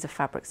kinds of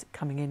fabrics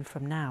coming in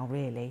from now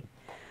really,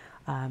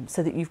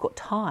 so that you've got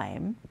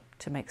time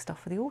to make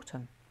stuff for the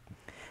autumn.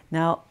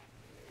 Now,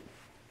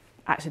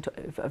 actually,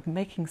 of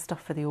making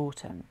stuff for the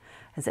autumn,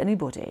 has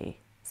anybody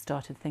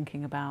started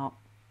thinking about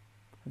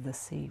the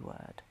C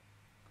word?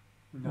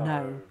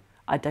 No,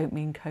 I don't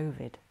mean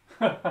COVID.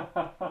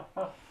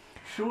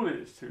 Surely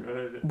it's too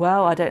early.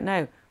 Well, I don't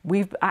know.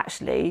 We've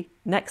actually,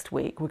 next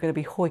week, we're going to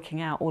be hoiking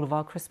out all of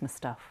our Christmas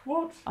stuff.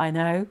 What? I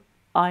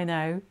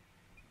know.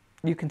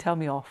 You can tell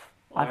me off.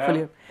 I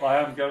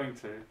am going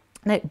to.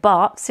 No,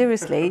 but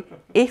seriously,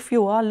 if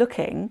you are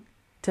looking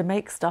to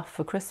make stuff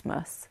for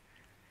Christmas,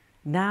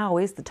 now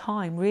is the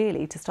time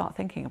really to start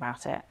thinking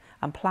about it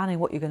and planning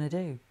what you're going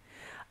to do.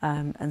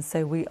 And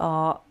so we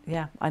are,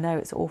 yeah, I know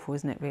it's awful,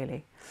 isn't it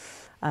really?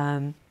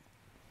 But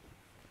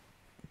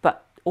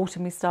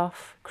autumny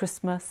stuff,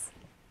 Christmas,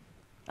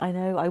 I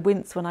know I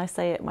wince when I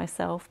say it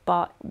myself,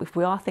 but if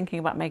we are thinking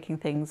about making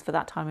things for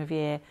that time of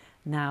year,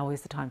 now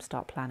is the time to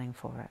start planning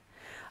for it.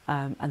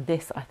 And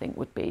this, I think,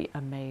 would be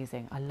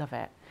amazing. I love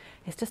it.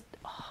 It's just,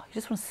 you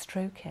just want to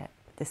stroke it,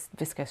 this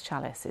viscose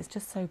chalice. It's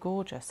just so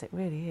gorgeous. It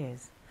really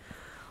is.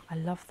 I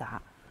love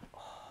that.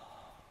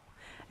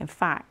 In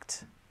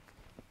fact,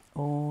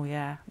 oh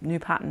yeah, new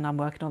pattern I'm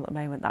working on at the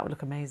moment. That would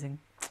look amazing.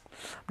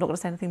 I'm not going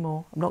to say anything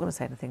more. I'm not going to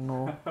say anything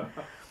more.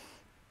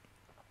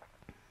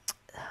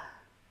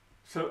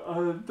 So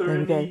are there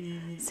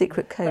any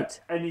secret coat?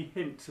 Any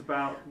hints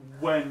about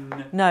when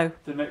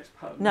the next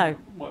pattern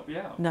might be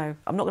out? No,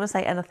 I'm not going to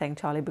say anything,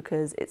 Charlie,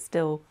 because it's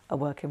still a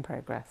work in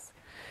progress.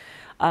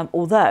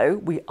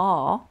 Although we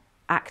are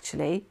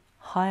actually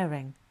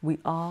hiring. We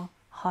are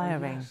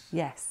hiring, oh,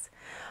 yes.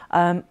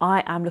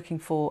 I am looking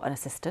for an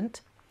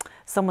assistant,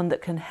 someone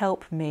that can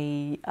help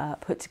me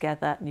put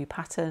together new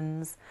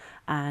patterns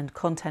and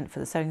content for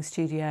the sewing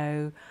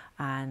studio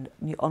and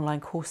new online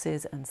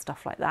courses and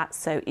stuff like that.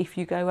 So if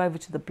you go over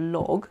to the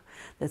blog,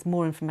 there's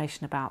more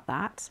information about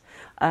that.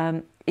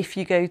 If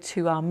you go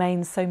to our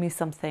main Sew Me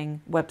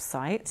Something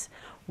website,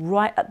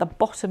 right at the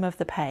bottom of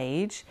the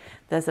page,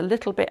 there's a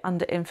little bit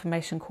under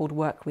information called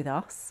Work With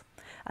Us.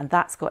 And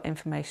that's got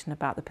information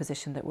about the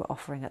position that we're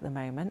offering at the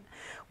moment.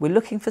 We're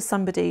looking for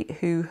somebody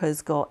who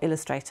has got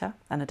Illustrator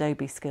and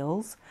Adobe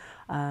skills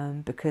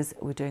because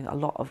we're doing a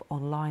lot of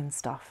online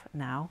stuff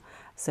now.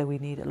 So we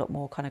need a lot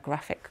more kind of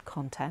graphic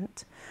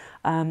content.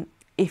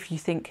 If you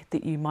think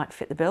that you might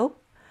fit the bill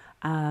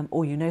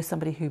or you know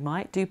somebody who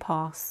might, do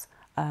pass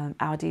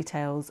our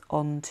details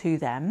on to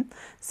them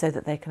so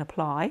that they can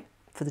apply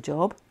for the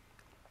job.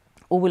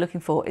 All we're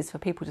looking for is for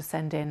people to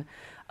send in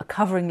a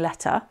covering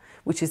letter,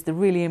 which is the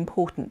really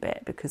important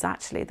bit, because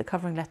actually the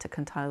covering letter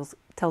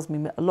tells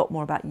me a lot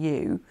more about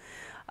you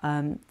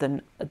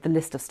than the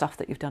list of stuff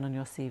that you've done on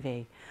your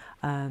CV.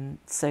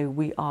 So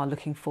we are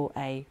looking for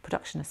a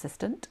production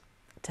assistant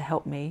to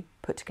help me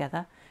put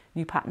together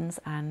new patterns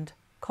and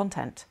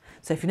content.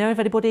 So if you know of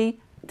anybody,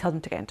 tell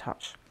them to get in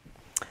touch.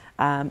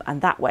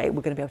 And that way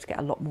we're going to be able to get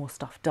a lot more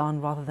stuff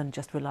done rather than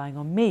just relying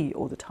on me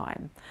all the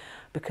time,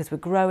 because we're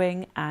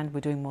growing and we're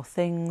doing more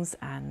things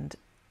and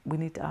we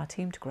need our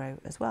team to grow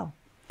as well.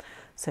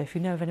 So if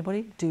you know of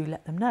anybody, do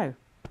let them know.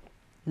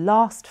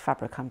 Last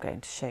fabric I'm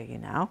going to show you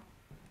now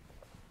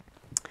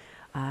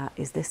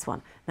is this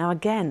one. Now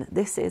again,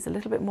 this is a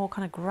little bit more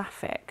kind of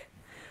graphic,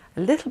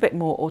 a little bit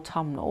more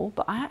autumnal,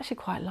 but I actually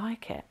quite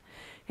like it.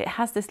 It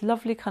has this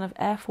lovely kind of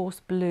Air Force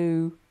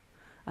blue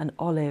and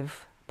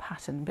olive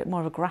pattern, a bit more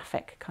of a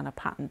graphic kind of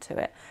pattern to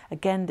it.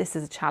 Again, this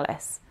is a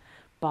chalice,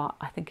 but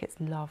I think it's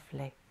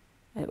lovely.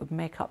 It would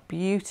make up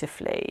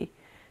beautifully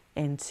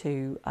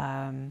into,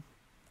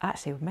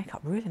 actually it would make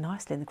up really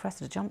nicely in the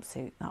crest of the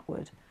jumpsuit. That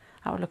would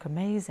look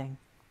amazing.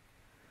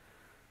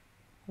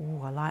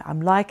 Oh,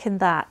 I'm liking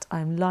that.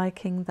 I'm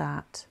liking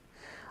that.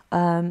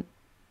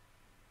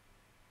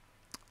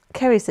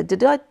 Kerry said,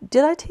 did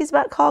I tease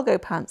about cargo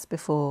pants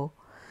before?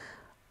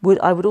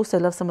 I would also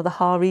love some of the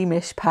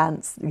harem-ish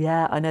pants.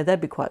 Yeah, I know,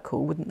 they'd be quite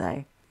cool, wouldn't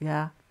they?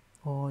 Yeah.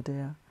 Oh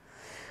dear.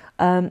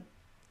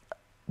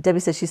 Debbie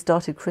says she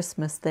started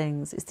Christmas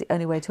things. It's the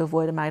only way to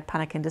avoid a mad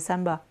panic in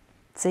December.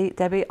 See,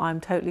 Debbie, I'm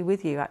totally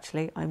with you,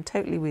 actually. I'm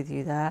totally with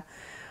you there.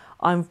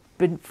 I've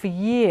been, for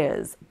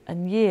years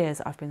and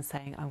years, I've been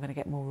saying I'm going to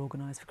get more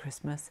organised for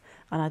Christmas.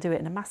 And I do it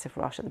in a massive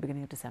rush at the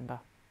beginning of December,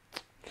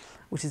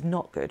 which is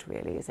not good,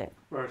 really, is it?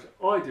 Whereas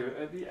I do it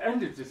at the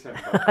end of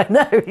December. I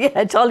know,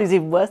 yeah, Charlie's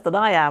even worse than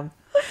I am.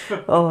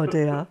 Oh,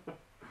 dear.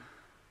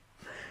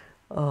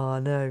 Oh,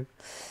 no.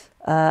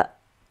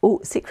 Oh,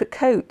 secret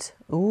coat.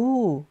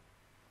 Oh.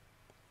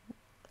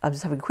 I'm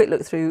just having a quick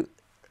look through.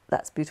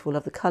 That's beautiful.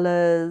 Love the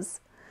colours.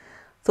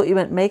 Thought you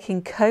meant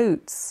making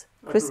coats,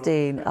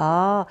 Christine.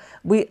 Ah,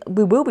 we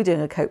will be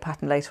doing a coat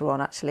pattern later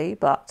on, actually,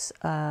 but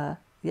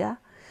yeah.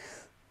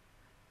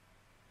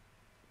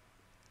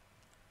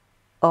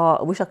 Oh,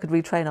 I wish I could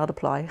retrain, I'd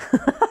apply.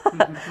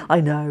 I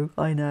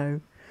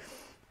know.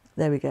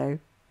 There we go.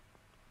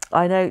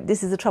 I know,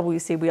 this is the trouble, you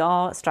see, we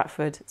are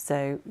Stratford,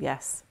 so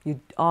yes,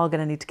 you are going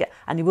to need to get,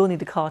 and you will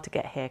need a car to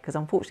get here, because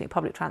unfortunately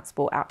public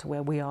transport out to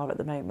where we are at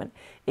the moment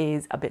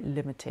is a bit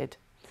limited.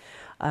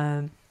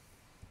 Out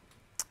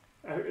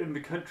in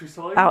the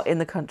countryside? Out in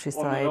the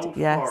countryside, on an old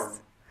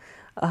yes.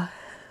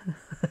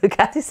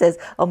 Kathy says,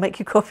 I'll make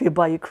you coffee and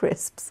buy you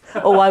crisps.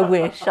 Oh, I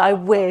wish, I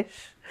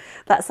wish.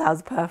 That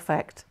sounds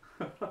perfect.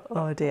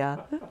 Oh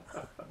dear.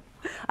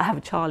 I have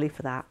a Charlie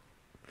for that.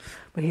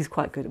 But he's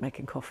quite good at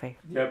making coffee.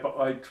 Yeah, but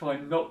I try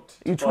not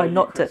to. You try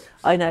not to.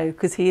 I know,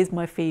 because he is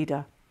my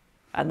feeder.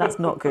 And that's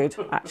not good,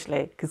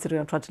 actually,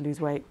 considering I'm trying to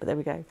lose weight. But there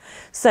we go.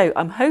 So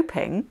I'm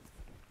hoping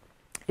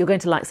you're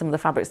going to like some of the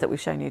fabrics that we've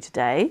shown you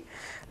today.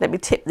 Let me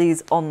tip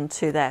these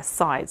onto their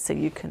sides so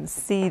you can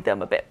see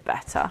them a bit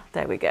better.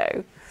 There we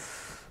go.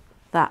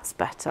 That's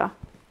better.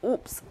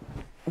 Oops.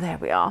 There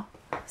we are.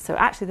 So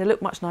actually they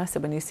look much nicer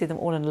when you see them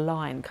all in a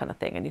line kind of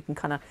thing, and you can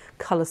kind of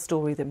colour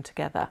story them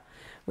together,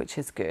 which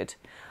is good.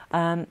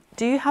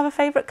 Do you have a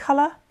favourite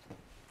colour?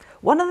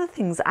 One of the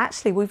things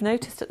actually we've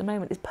noticed at the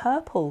moment is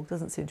purple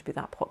doesn't seem to be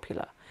that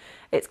popular.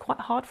 It's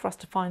quite hard for us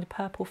to find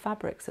purple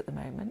fabrics at the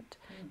moment.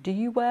 Do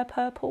you wear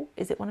purple?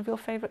 Is it one of your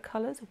favourite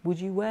colours? Would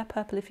you wear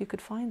purple if you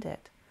could find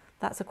it?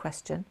 That's a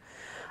question.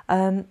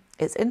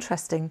 It's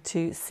interesting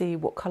to see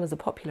what colours are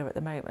popular at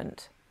the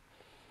moment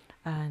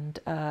and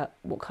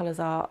what colours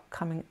are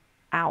coming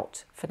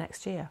out for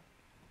next year.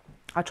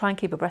 I try and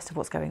keep abreast of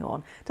what's going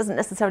on. It doesn't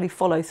necessarily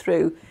follow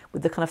through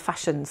with the kind of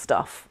fashion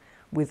stuff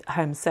with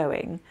home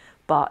sewing,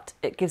 but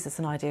it gives us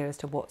an idea as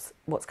to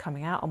what's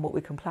coming out and what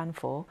we can plan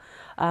for.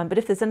 But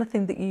if there's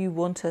anything that you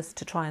want us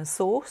to try and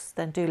source,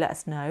 then do let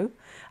us know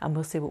and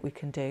we'll see what we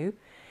can do.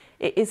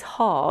 It is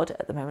hard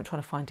at the moment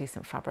trying to find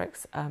decent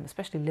fabrics,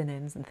 especially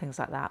linens and things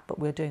like that, but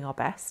we're doing our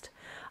best.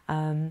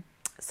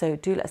 So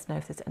do let us know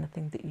if there's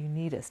anything that you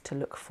need us to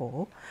look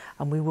for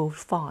and we will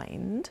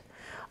find.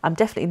 I'm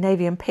definitely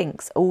navy and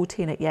pinks. Oh,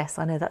 Tina, yes,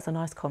 I know that's a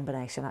nice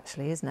combination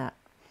actually, isn't it?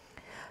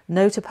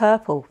 No to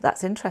purple,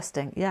 that's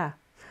interesting, yeah.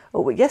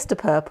 Oh, well, yes to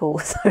purple,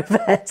 so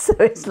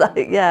it's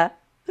like, yeah.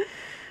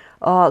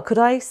 Oh, could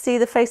I see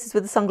the faces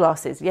with the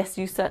sunglasses? Yes,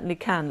 you certainly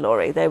can,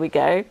 Laurie. There we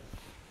go.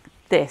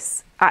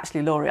 This,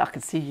 actually, Laurie, I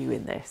could see you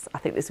in this. I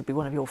think this would be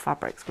one of your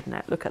fabrics, wouldn't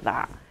it? Look at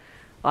that.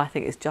 I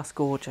think it's just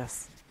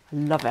gorgeous.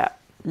 Love it.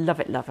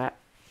 Love it, love it.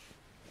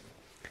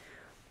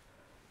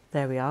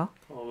 There we are.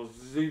 I'll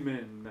zoom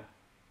in.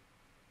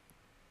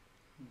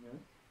 Okay.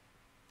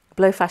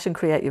 Blow fashion,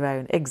 create your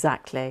own.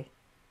 Exactly.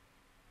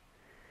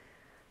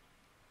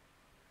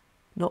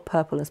 Not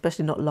purple,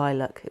 especially not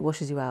lilac. It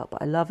washes you out.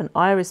 But I love an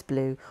iris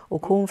blue or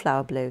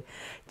cornflower blue.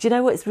 Do you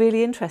know what? It's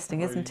really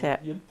interesting, isn't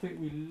it? You think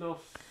we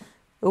lost...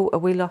 Oh, are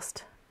we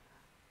lost?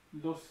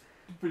 Lost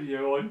the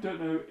video. I don't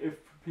know if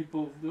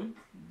people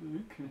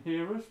can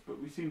hear us,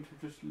 but we seem to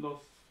have just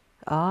lost...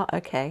 Ah,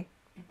 okay.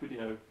 The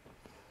video.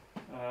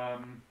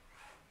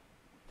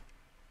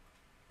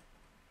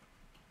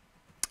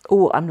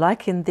 Oh, I'm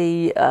liking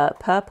the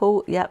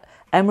purple. Yep.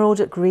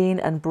 Emerald, green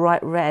and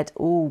bright red.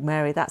 Oh,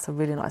 Mary, that's a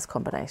really nice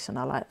combination.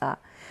 I like that.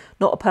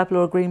 Not a purple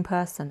or a green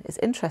person. It's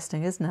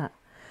interesting, isn't it?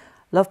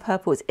 Love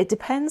purple. It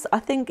depends. I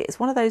think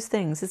it's one of those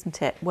things,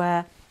 isn't it,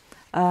 where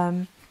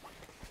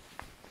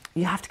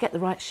you have to get the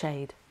right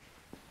shade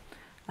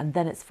and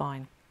then it's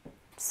fine.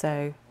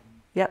 So,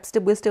 yep,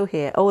 we're still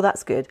here. Oh,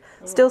 that's good.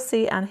 Still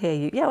see and hear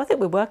you. Yeah, I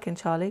think we're working,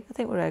 Charlie. I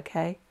think we're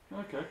okay.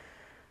 Okay.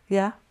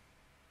 Yeah,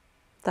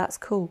 that's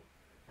cool.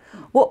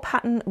 What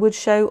pattern would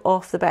show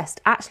off the best?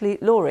 Actually,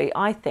 Laurie,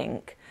 I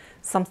think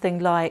something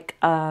like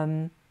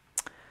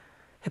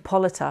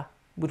Hippolyta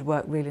would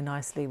work really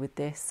nicely with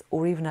this,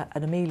 or even an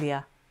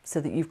Amelia,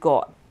 so that you've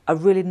got a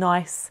really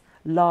nice,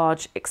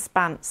 large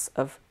expanse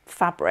of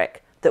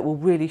fabric that will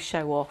really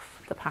show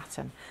off the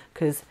pattern,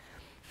 because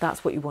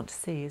that's what you want to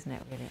see, isn't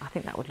it, really? I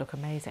think that would look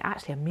amazing.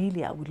 Actually,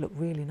 Amelia would look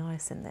really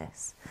nice in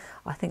this.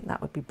 I think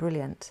that would be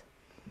brilliant.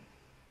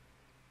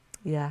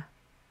 Yeah.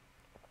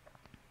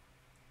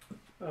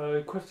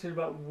 Question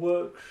about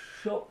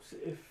workshops,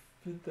 if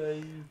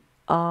they...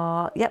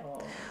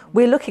 Yep,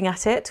 we're looking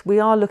at it. We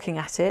are looking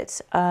at it.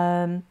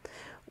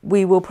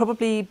 We will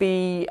probably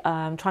be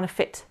trying to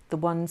fit the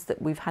ones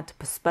that we've had to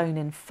postpone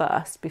in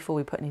first before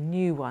we put any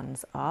new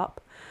ones up.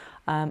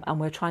 And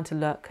we're trying to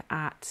look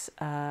at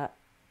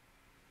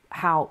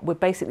how we're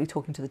basically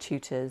talking to the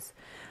tutors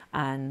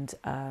and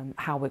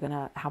how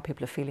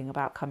people are feeling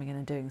about coming in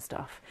and doing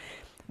stuff.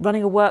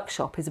 Running a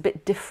workshop is a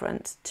bit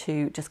different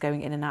to just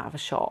going in and out of a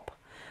shop,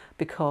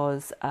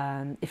 because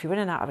if you're in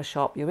and out of a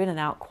shop, you're in and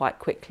out quite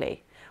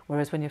quickly.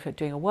 Whereas when you're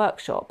doing a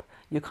workshop,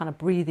 you're kind of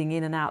breathing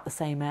in and out the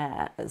same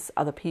air as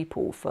other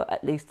people for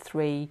at least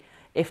 3,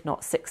 if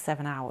not 6,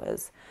 7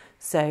 hours.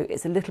 So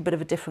it's a little bit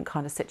of a different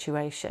kind of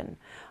situation.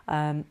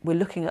 We're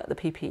looking at the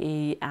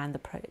PPE and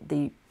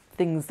the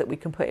things that we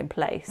can put in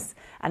place,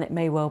 and it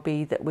may well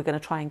be that we're going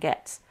to try and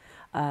get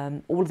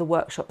all of the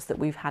workshops that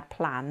we've had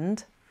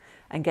planned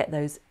and get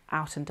those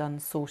out and done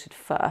sorted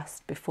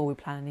first before we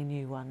plan any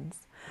new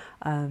ones.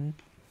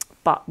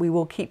 But we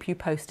will keep you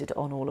posted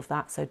on all of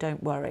that, so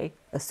don't worry.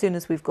 As soon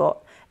as we've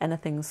got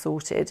anything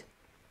sorted,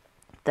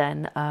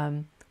 then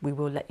we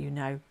will let you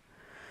know.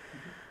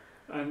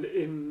 And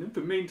in the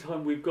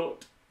meantime, we've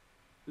got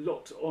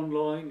lots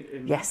online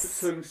in the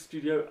Sewing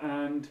Studio,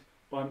 and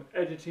I'm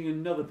editing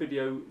another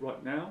video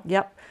right now.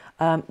 Yep.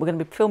 We're going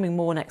to be filming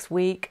more next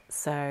week,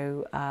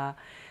 so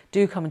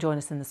do come and join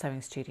us in the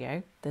Sewing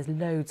Studio. There's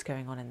loads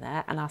going on in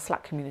there, and our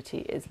Slack community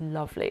is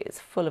lovely. It's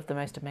full of the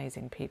most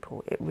amazing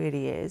people. It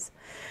really is.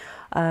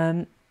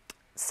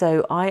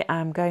 So I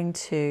am going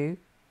to...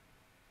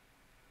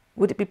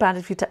 Would it be bad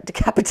if you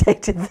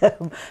decapitated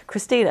them?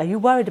 Christina, are you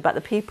worried about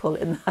the people?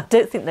 I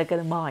don't think they're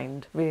going to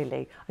mind,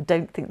 really. I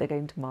don't think they're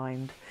going to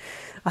mind.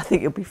 I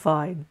think you'll be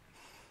fine.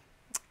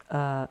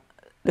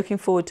 Looking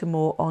forward to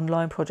more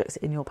online projects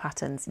in your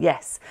patterns.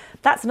 Yes,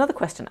 that's another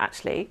question,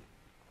 actually,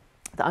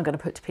 that I'm going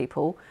to put to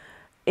people.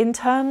 In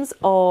terms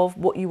of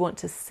what you want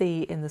to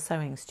see in the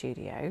Sewing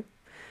Studio,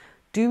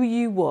 Do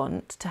you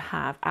want to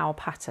have our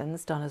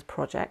patterns done as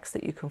projects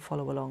that you can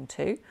follow along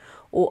to,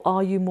 or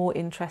are you more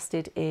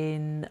interested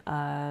in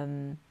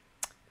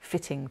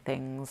fitting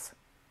things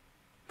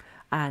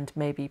and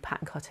maybe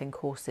pattern cutting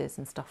courses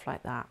and stuff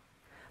like that?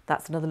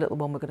 That's another little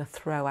one we're going to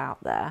throw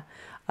out there,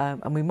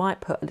 and we might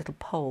put a little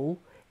poll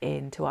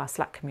into our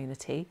Slack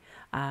community,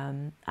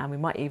 and we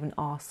might even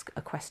ask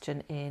a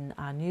question in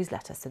our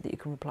newsletter so that you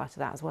can reply to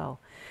that as well.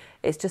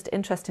 It's just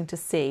interesting to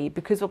see,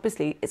 because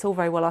obviously it's all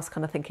very well us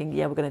kind of thinking,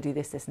 yeah, we're going to do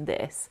this, this and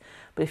this,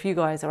 but if you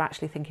guys are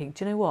actually thinking,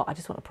 do you know what, I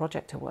just want a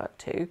project to work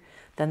to,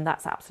 then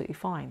that's absolutely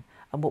fine.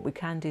 And what we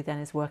can do then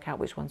is work out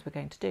which ones we're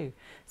going to do.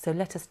 So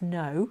let us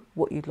know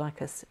what you'd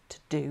like us to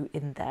do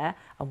in there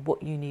and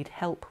what you need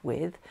help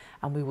with,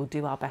 and we will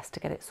do our best to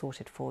get it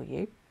sorted for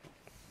you.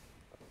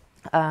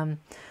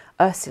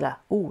 Ursula,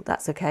 oh,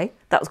 that's okay.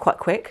 That was quite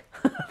quick.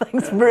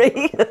 Thanks,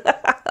 Marie.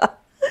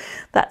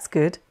 That's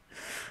good.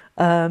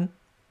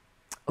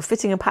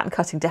 Fitting and pattern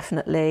cutting,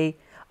 definitely.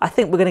 I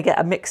think we're going to get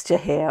a mixture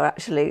here,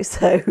 actually.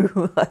 So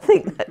I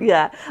think,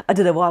 yeah, I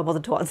don't know why I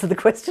bothered to answer the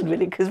question,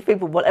 really, because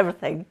people want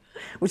everything,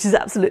 which is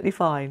absolutely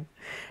fine.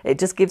 It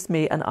just gives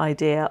me an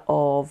idea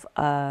of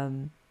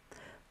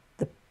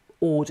the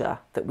order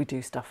that we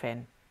do stuff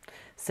in.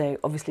 So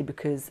obviously,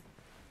 because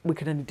we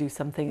can only do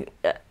certain things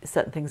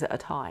at a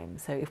time.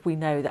 So if we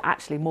know that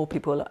actually more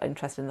people are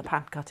interested in the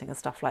pattern cutting and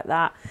stuff like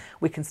that,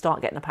 we can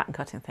start getting a pattern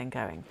cutting thing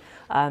going.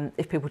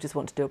 If people just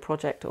want to do a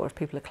project, or if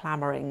people are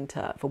clamouring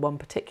for one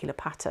particular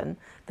pattern,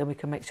 then we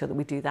can make sure that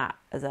we do that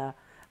as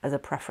a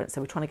preference.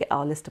 So we're trying to get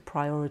our list of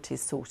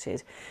priorities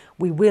sorted.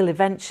 We will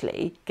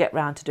eventually get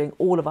round to doing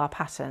all of our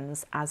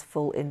patterns as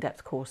full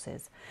in-depth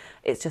courses.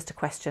 It's just a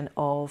question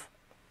of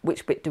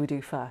which bit do we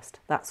do first,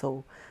 that's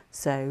all.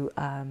 So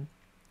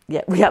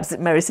yeah,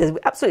 Mary says,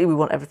 absolutely we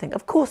want everything.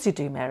 Of course you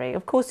do, Mary,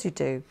 of course you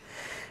do.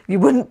 You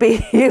wouldn't be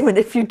human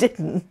if you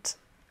didn't.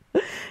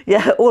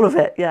 Yeah, all of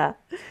it, yeah.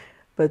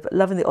 But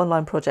loving the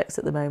online projects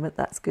at the moment,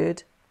 that's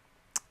good.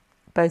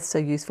 Both so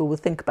useful, we'll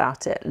think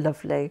about it,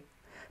 lovely.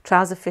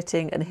 Trouser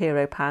fitting and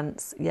hero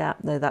pants, yeah,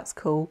 no, that's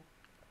cool.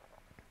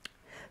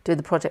 Doing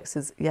the projects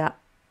is, yeah.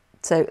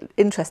 So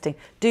interesting.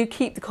 Do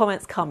keep the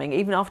comments coming,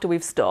 even after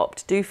we've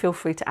stopped. Do feel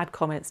free to add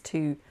comments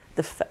to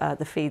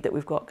the feed that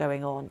we've got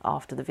going on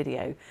after the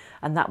video,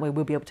 and that way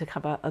we'll be able to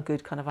have a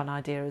good kind of an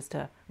idea as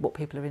to what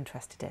people are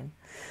interested in.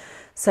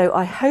 So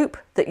I hope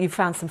that you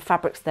found some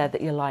fabrics there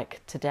that you like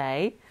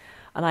today,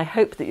 and I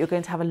hope that you're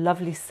going to have a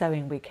lovely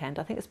sewing weekend.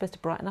 I think it's supposed to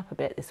brighten up a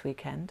bit this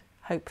weekend,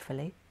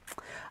 hopefully.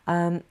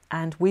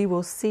 And we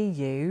will see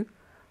you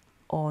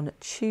on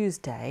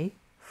Tuesday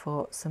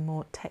for some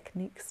more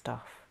technique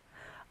stuff.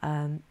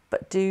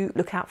 But do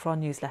look out for our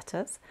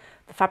newsletters.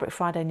 The Fabric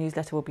Friday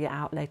newsletter will be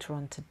out later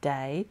on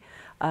today.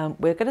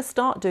 We're going to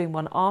start doing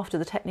one after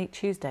the Technique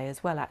Tuesday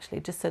as well, actually,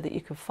 just so that you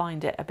can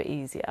find it a bit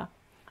easier.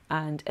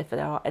 And if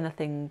there are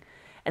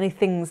any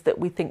things that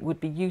we think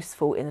would be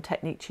useful in the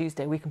Technique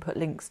Tuesday, we can put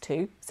links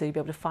to, so you'll be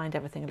able to find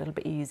everything a little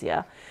bit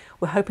easier.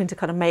 We're hoping to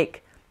kind of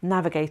make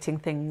navigating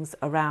things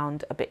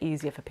around a bit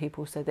easier for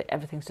people, so that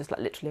everything's just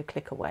like literally a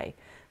click away.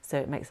 So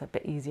it makes it a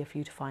bit easier for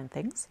you to find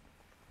things.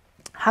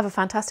 Have a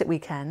fantastic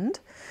weekend,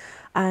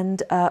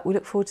 and we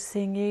look forward to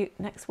seeing you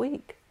next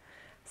week.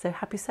 So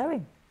happy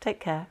sewing. Take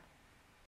care.